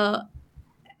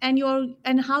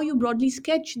 And how you broadly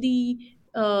sketch the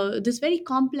this very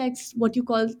complex, what you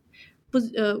call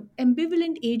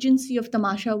ambivalent agency of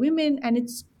tamasha women, and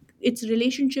its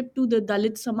relationship to the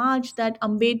Dalit Samaj that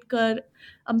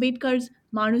Ambedkar's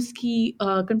Manuski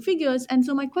configures. And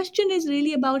so my question is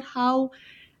really about how,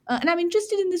 and I'm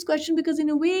interested in this question because, in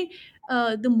a way,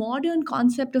 the modern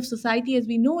concept of society as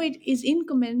we know it is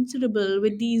incommensurable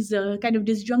with these kind of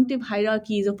disjunctive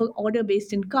hierarchies of order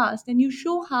based in caste. And you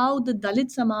show how the Dalit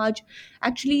Samaj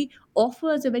actually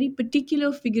offers a very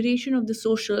particular figuration of the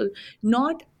social,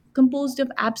 not composed of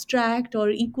abstract or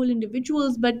equal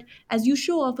individuals, but as you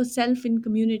show, of a self in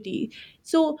community.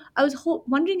 So I was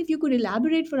wondering if you could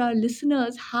elaborate for our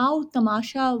listeners how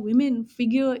Tamasha women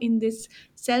figure in this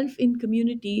self in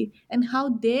community, and how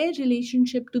their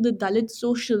relationship to the Dalit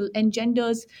social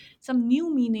engenders some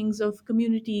new meanings of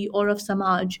community or of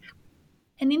Samaj.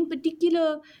 And in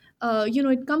particular,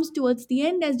 it comes towards the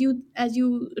end, as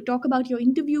you talk about your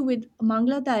interview with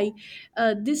Manglatai,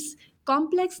 this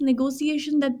complex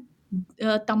negotiation that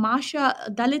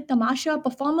Dalit tamasha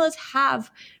performers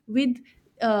have with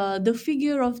the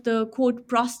figure of the quote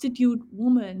prostitute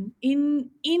woman in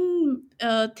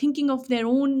thinking of their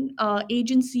own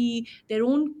agency, their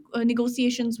own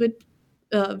negotiations with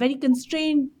very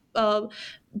constrained,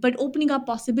 but opening up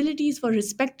possibilities for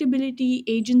respectability,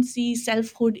 agency,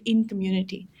 selfhood in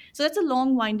community. So that's a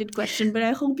long-winded question, but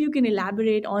I hope you can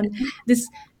elaborate on this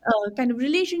kind of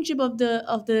relationship of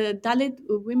the Dalit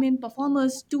women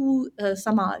performers to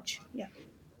Samaj. Yeah.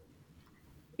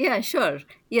 Yeah, sure.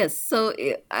 Yes. So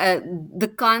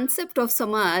the concept of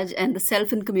Samaj and the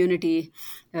self in community,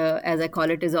 as I call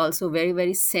it, is also very,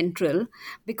 very central,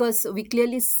 because we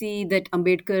clearly see that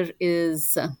Ambedkar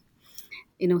is,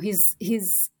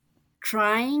 he's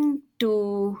trying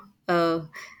to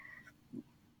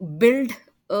build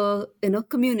a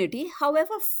community,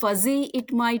 however fuzzy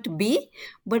it might be,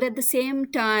 but at the same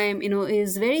time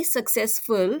is very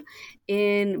successful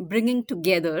in bringing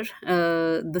together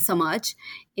the Samaj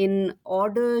in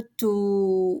order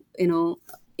to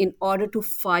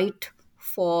fight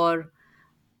for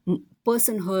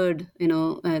personhood,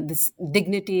 this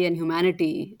dignity and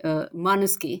humanity,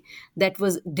 Manuski, that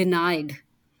was denied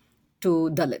to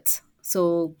Dalits.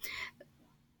 So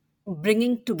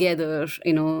bringing together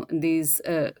these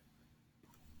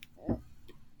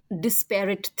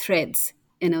disparate threads,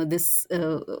 this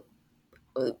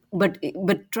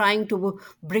but trying to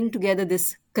bring together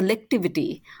this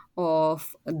collectivity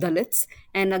of Dalits.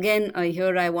 And again,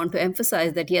 here I want to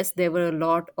emphasize that yes, there were a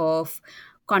lot of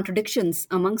contradictions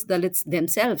amongst Dalits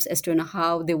themselves as to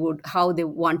how they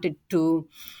wanted to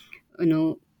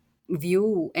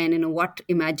view and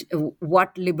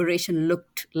what liberation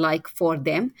looked like for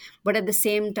them, but at the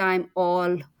same time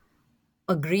all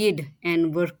agreed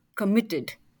and were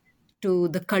committed to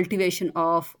the cultivation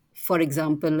of, for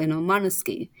example,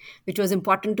 Manuski, which was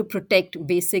important to protect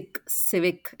basic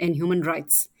civic and human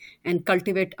rights and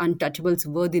cultivate untouchables'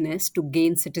 worthiness to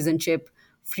gain citizenship,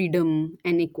 freedom,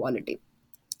 and equality.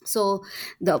 So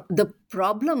the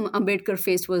problem Ambedkar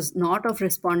faced was not of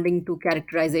responding to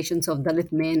characterizations of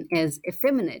Dalit men as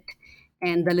effeminate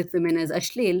and Dalit women as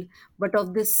ashleel, but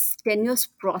of this tenuous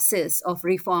process of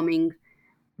reforming,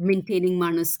 maintaining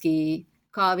Manuski,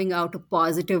 carving out a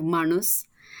positive Manus,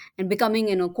 and becoming,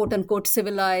 quote unquote,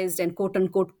 civilized and quote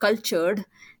unquote cultured,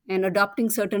 and adopting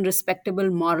certain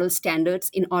respectable moral standards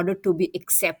in order to be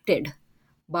accepted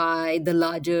by the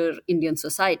larger Indian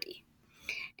society.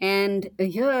 And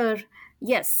here,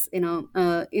 yes,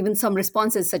 even some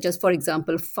responses, such as, for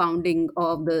example, founding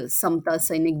of the Samta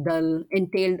Sainik Dal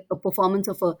entailed a performance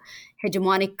of a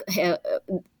hegemonic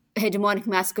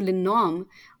masculine norm,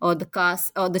 or the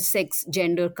caste or the sex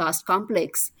gender caste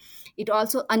complex. It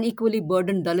also unequally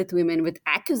burdened Dalit women with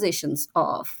accusations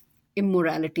of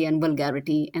immorality and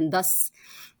vulgarity, and thus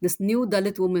this new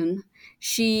Dalit woman,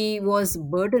 she was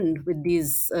burdened with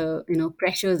these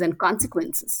pressures and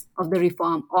consequences of the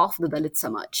reform of the Dalit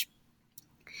Samaj.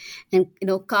 And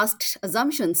caste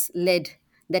assumptions led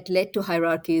to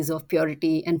hierarchies of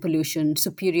purity and pollution,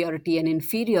 superiority and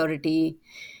inferiority,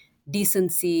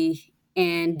 decency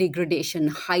and degradation,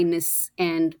 highness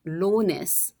and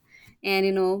lowness, and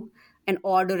and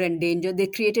order and danger. They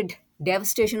created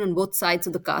devastation on both sides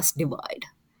of the caste divide.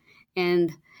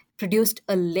 And produced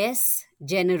a less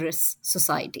generous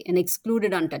society and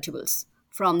excluded untouchables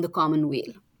from the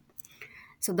commonweal.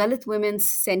 So Dalit women's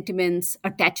sentiments,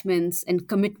 attachments, and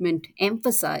commitment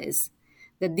emphasize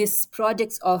that these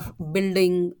projects of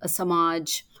building a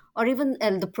Samaj, or even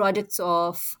the projects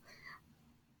of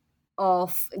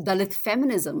Dalit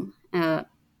feminism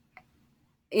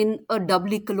in a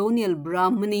doubly colonial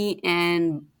Brahmani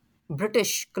and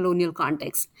British colonial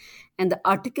context, and the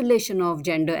articulation of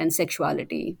gender and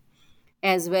sexuality,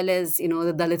 as well as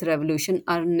the Dalit revolution,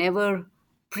 are never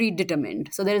predetermined.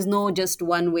 So there is no just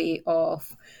one way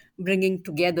of bringing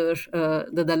together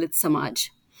the Dalit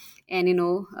Samaj. And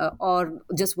or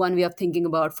just one way of thinking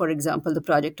about, for example, the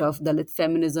project of Dalit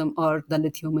feminism or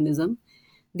Dalit humanism.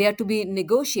 They are to be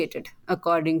negotiated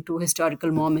according to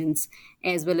historical moments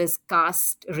as well as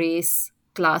caste, race,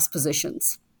 class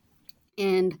positions.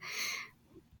 And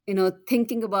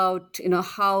thinking about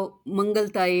how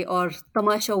Mangaltai or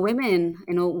Tamasha women,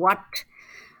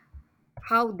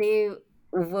 how they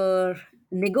were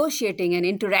negotiating and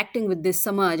interacting with this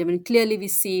Samaj. I mean, clearly we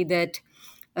see that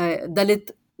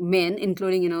Dalit men,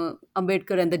 including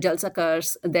Ambedkar and the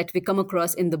Jalsakars that we come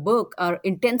across in the book, are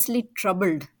intensely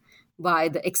troubled by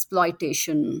the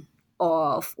exploitation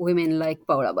of women like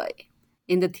Paurabai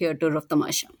in the theater of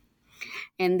Tamasha.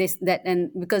 And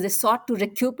because they sought to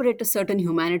recuperate a certain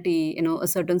humanity, a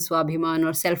certain swabhiman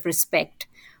or self-respect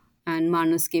and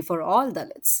manuski for all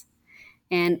Dalits,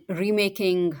 and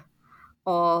remaking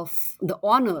of the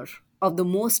honor of the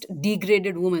most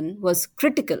degraded woman was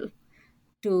critical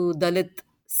to Dalit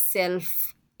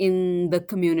self in the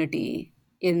community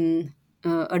in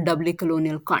a doubly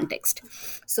colonial context.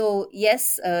 So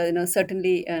yes,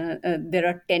 certainly there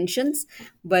are tensions,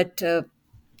 but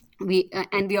we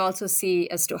also see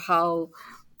as to how,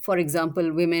 for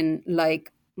example, women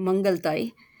like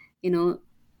Mangaltai,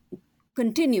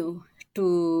 continue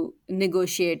to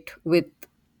negotiate with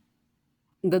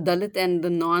the Dalit and the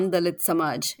non-Dalit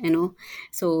Samaj,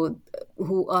 so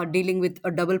who are dealing with a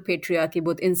double patriarchy,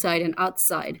 both inside and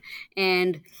outside.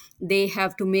 And they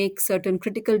have to make certain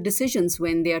critical decisions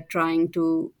when they are trying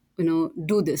to,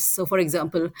 do this. So, for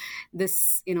example,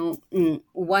 this,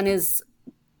 one is,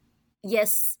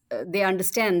 yes, they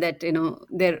understand that,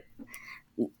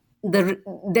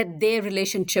 that their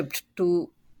relationship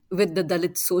with the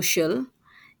Dalit social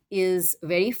is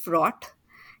very fraught,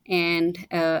 and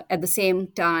at the same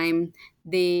time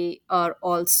they are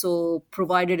also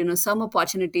provided some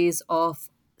opportunities of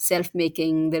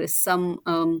self-making. There is some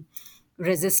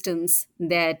resistance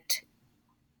that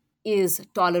is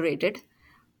tolerated,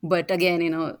 but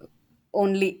again,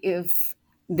 only if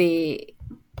they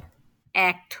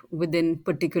act within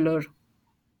particular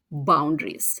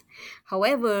boundaries.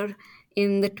 However,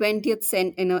 in the 20th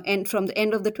century, and from the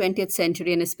end of the 20th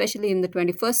century, and especially in the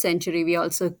 21st century, we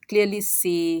also clearly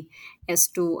see as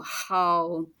to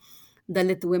how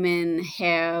Dalit women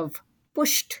have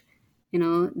pushed,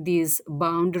 these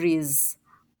boundaries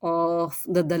of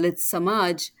the Dalit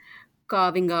Samaj,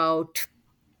 carving out,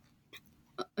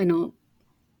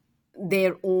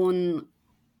 their own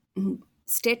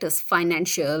status,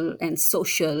 financial and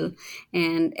social.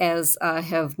 And as I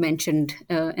have mentioned,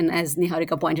 and as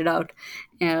Niharika pointed out,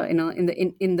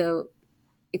 in the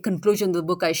conclusion of the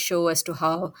book, I show as to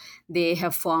how they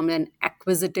have formed an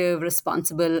acquisitive,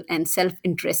 responsible, and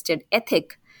self-interested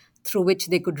ethic through which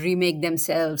they could remake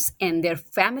themselves and their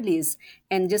families,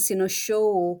 and just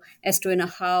show as to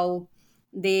how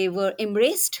they were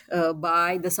embraced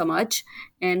by the Samaj,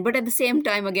 but at the same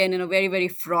time, again, very, very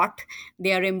fraught.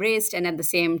 They are embraced, and at the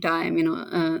same time,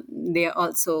 they are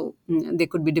also they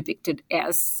could be depicted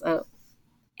as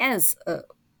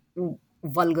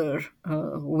vulgar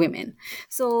women.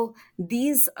 So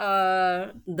these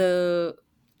are the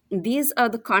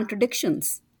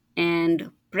contradictions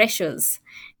and pressures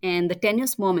and the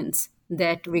tenuous moments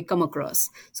that we come across.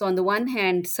 So on the one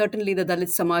hand, certainly the Dalit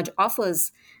Samaj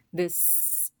offers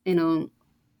this,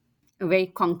 very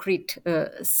concrete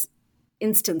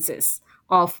instances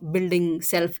of building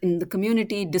self in the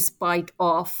community despite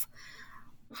of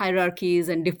hierarchies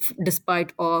and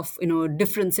despite of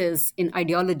differences in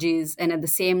ideologies. And at the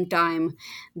same time,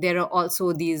 there are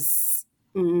also these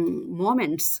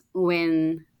moments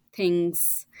when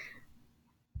things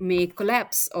may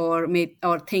collapse, or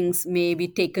things may be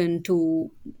taken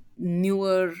to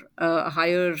newer,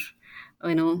 higher,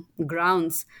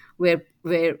 grounds where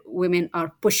women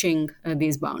are pushing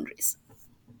these boundaries.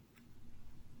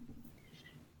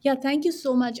 Yeah, thank you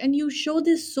so much. And you show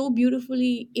this so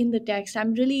beautifully in the text.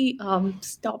 I'm really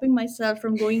stopping myself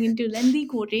from going into lengthy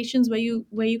quotations where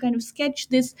you kind of sketch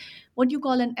this, what you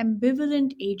call an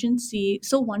ambivalent agency,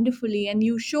 so wonderfully. And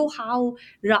you show how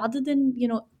rather than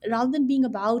being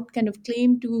about kind of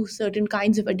claim to certain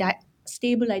kinds of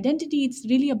stable identity, it's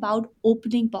really about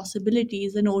opening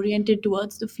possibilities and oriented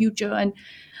towards the future. And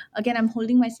again, I'm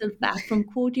holding myself back from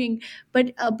quoting,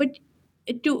 but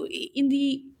to in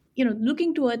the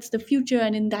looking towards the future,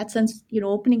 and in that sense,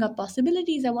 opening up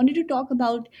possibilities, I wanted to talk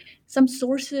about some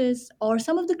sources or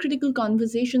some of the critical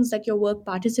conversations that your work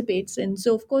participates in.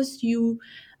 So of course you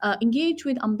engage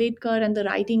with Ambedkar and the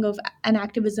writing of and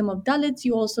activism of Dalits.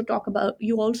 You also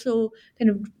kind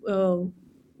of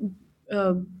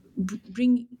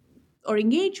bring or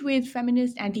engage with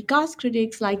feminist anti-caste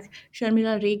critics like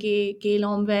Sharmila Rege, Gail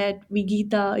Omvet,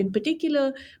 Vigita in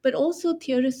particular, but also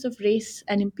theorists of race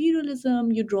and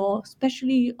imperialism. You draw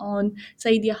especially on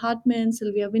Saidiya Hartman,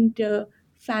 Sylvia Wynter,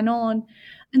 Fanon.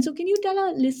 And so can you tell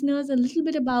our listeners a little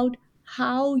bit about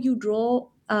how you draw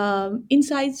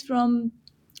insights from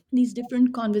these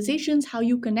different conversations, how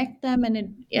you connect them,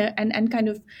 and kind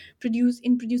of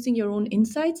producing your own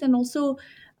insights, and also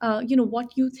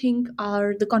what you think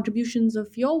are the contributions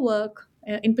of your work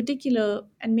in particular,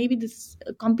 and maybe this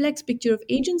complex picture of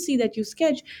agency that you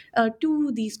sketch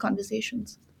to these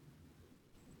conversations.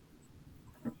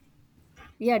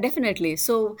 Yeah, definitely.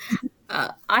 So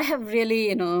I have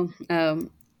really,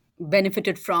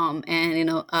 benefited from,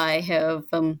 and I have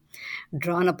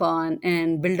drawn upon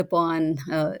and built upon,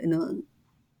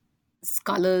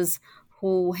 scholars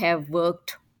who have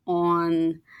worked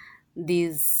on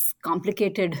these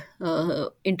complicated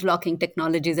interlocking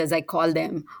technologies, as I call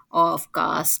them, of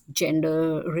caste,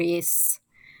 gender, race,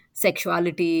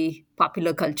 sexuality,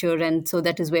 popular culture. And so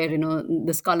that is where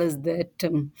the scholars that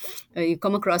you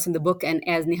come across in the book, and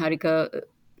as Niharika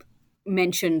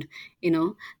mentioned,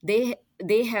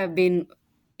 they have been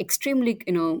extremely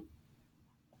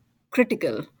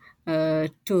critical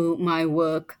to my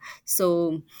work.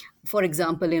 So for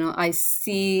example, I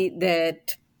see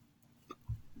that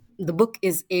the book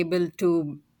is able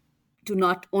to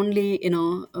not only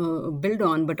build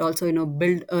on, but also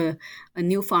build a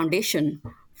new foundation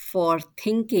for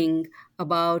thinking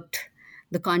about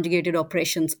the conjugated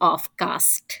operations of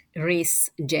caste,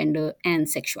 race, gender, and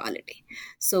sexuality.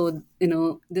 So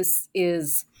this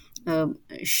is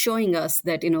showing us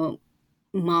that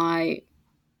my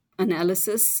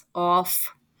analysis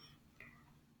of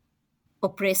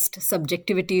oppressed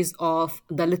subjectivities of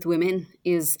Dalit women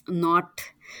is not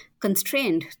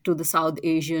constrained to the South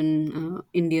Asian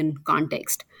Indian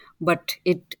context, but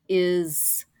it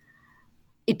is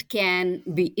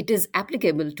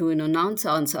applicable to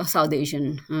non-South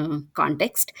Asian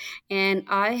context. And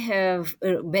I have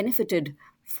benefited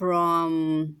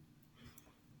from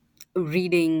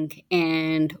reading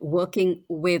and working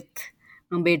with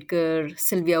Ambedkar,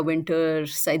 Sylvia Wynter,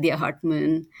 Saidiya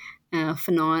Hartman,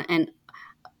 Fanon, and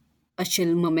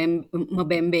Achille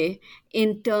Mbembe,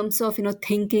 in terms of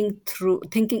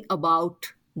thinking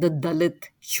about the Dalit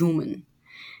human.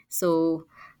 So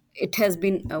it has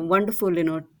been a wonderful,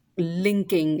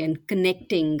 linking and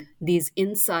connecting these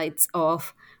insights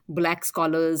of Black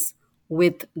scholars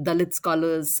with Dalit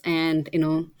scholars, and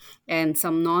and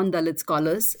some non-Dalit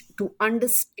scholars, to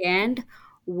understand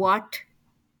what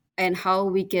and how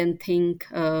we can think,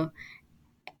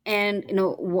 and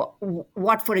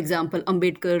what, for example,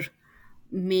 Ambedkar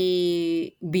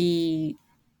may be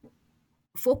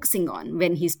focusing on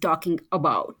when he's talking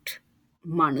about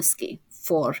Manuski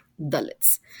for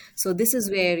Dalits. So this is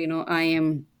where I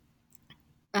am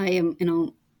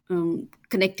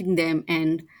connecting them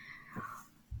and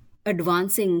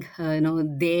advancing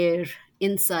their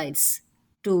insights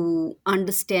to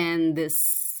understand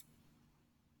this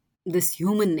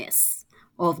humanness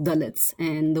of Dalits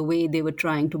and the way they were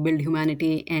trying to build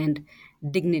humanity and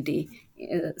dignity,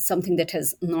 something that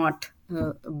has not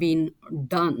been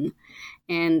done.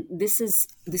 And this is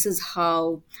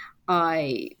how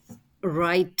I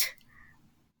write,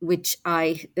 which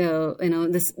I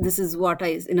this is what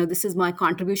I this is my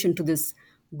contribution to this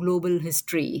global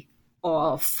history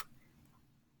of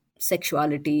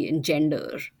sexuality and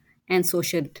gender and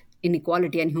social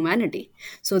inequality and humanity.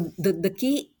 So the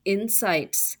key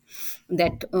insights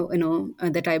that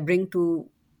that I bring to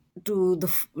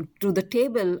the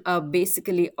table are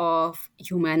basically of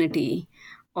humanity,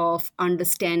 of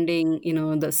understanding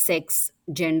the sex,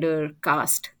 gender,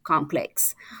 caste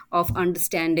complex, of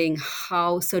understanding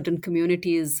how certain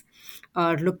communities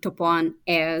are looked upon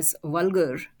as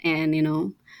vulgar and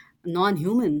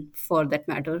non-human, for that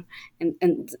matter.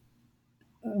 And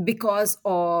because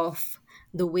of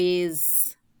the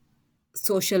ways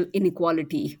social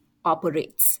inequality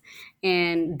operates,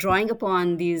 and drawing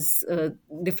upon these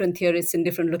different theorists in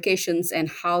different locations and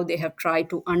how they have tried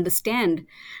to understand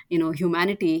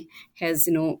humanity has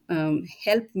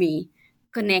helped me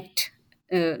connect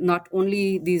not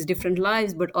only these different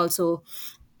lives but also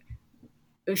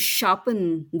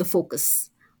sharpen the focus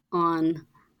on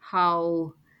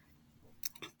how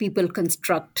people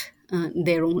construct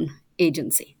their own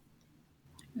agency.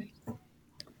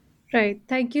 Right.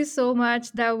 Thank you so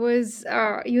much. That was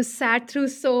you sat through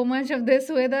so much of this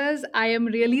with us. I am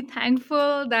really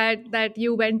thankful that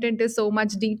you went into so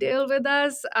much detail with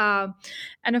us.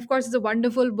 And of course, it's a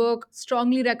wonderful book.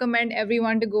 Strongly recommend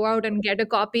everyone to go out and get a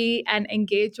copy and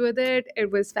engage with it.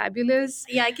 It was fabulous.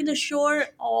 Yeah, I can assure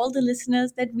all the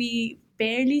listeners that we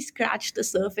barely scratched the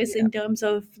surface in terms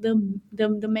of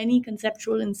the many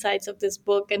conceptual insights of this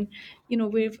book, and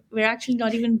we're actually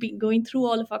not even going through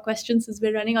all of our questions since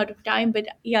we're running out of time. But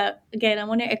yeah, again, I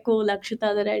want to echo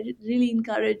Lakshita that I really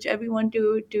encourage everyone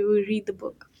to read the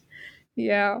book.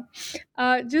 Yeah.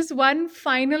 Just one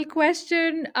final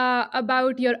question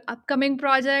about your upcoming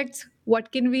projects.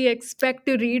 What can we expect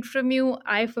to read from you?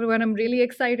 I, for one, am really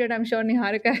excited. I'm sure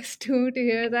Niharika is too, to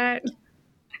hear that.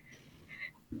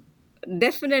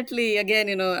 Definitely, again,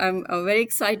 I'm very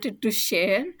excited to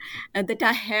share that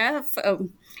I have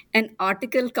an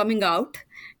article coming out,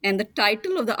 and the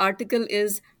title of the article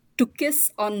is To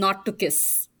Kiss or Not to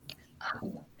Kiss.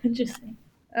 Interesting.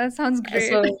 That sounds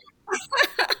great.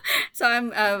 So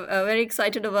I'm very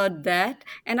excited about that.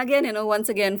 And again, once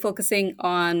again, focusing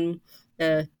on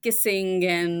kissing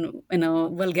and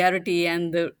vulgarity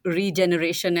and the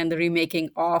regeneration and the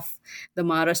remaking of the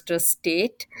Maharashtra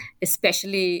state,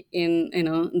 especially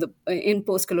in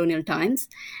post-colonial times.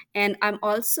 And I'm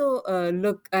also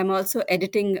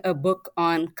editing a book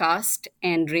on caste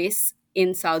and race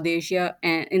in South Asia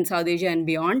and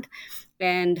beyond.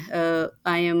 And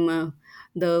I am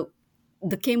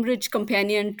the Cambridge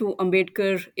Companion to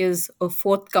Ambedkar is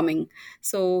forthcoming.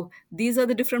 So these are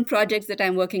the different projects that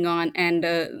I'm working on. And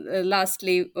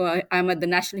lastly, I'm at the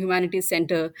National Humanities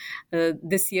Center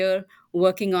this year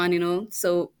working on,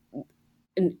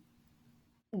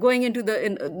 going into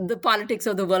the politics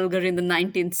of the vulgar in the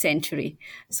 19th century.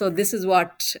 So this is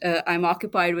what I'm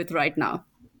occupied with right now.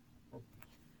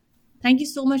 Thank you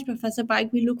so much, Professor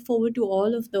Pike. We look forward to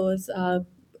all of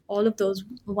those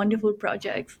wonderful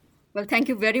projects. Well, thank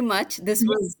you very much. This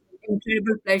was an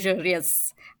incredible pleasure.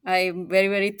 Yes, I'm very,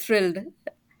 very thrilled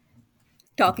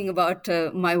talking about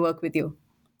my work with you.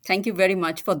 Thank you very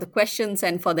much for the questions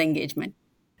and for the engagement.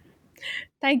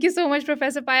 Thank you so much,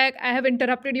 Professor Payak. I have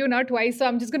interrupted you now twice, so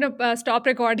I'm just going to stop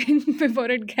recording before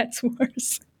it gets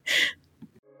worse.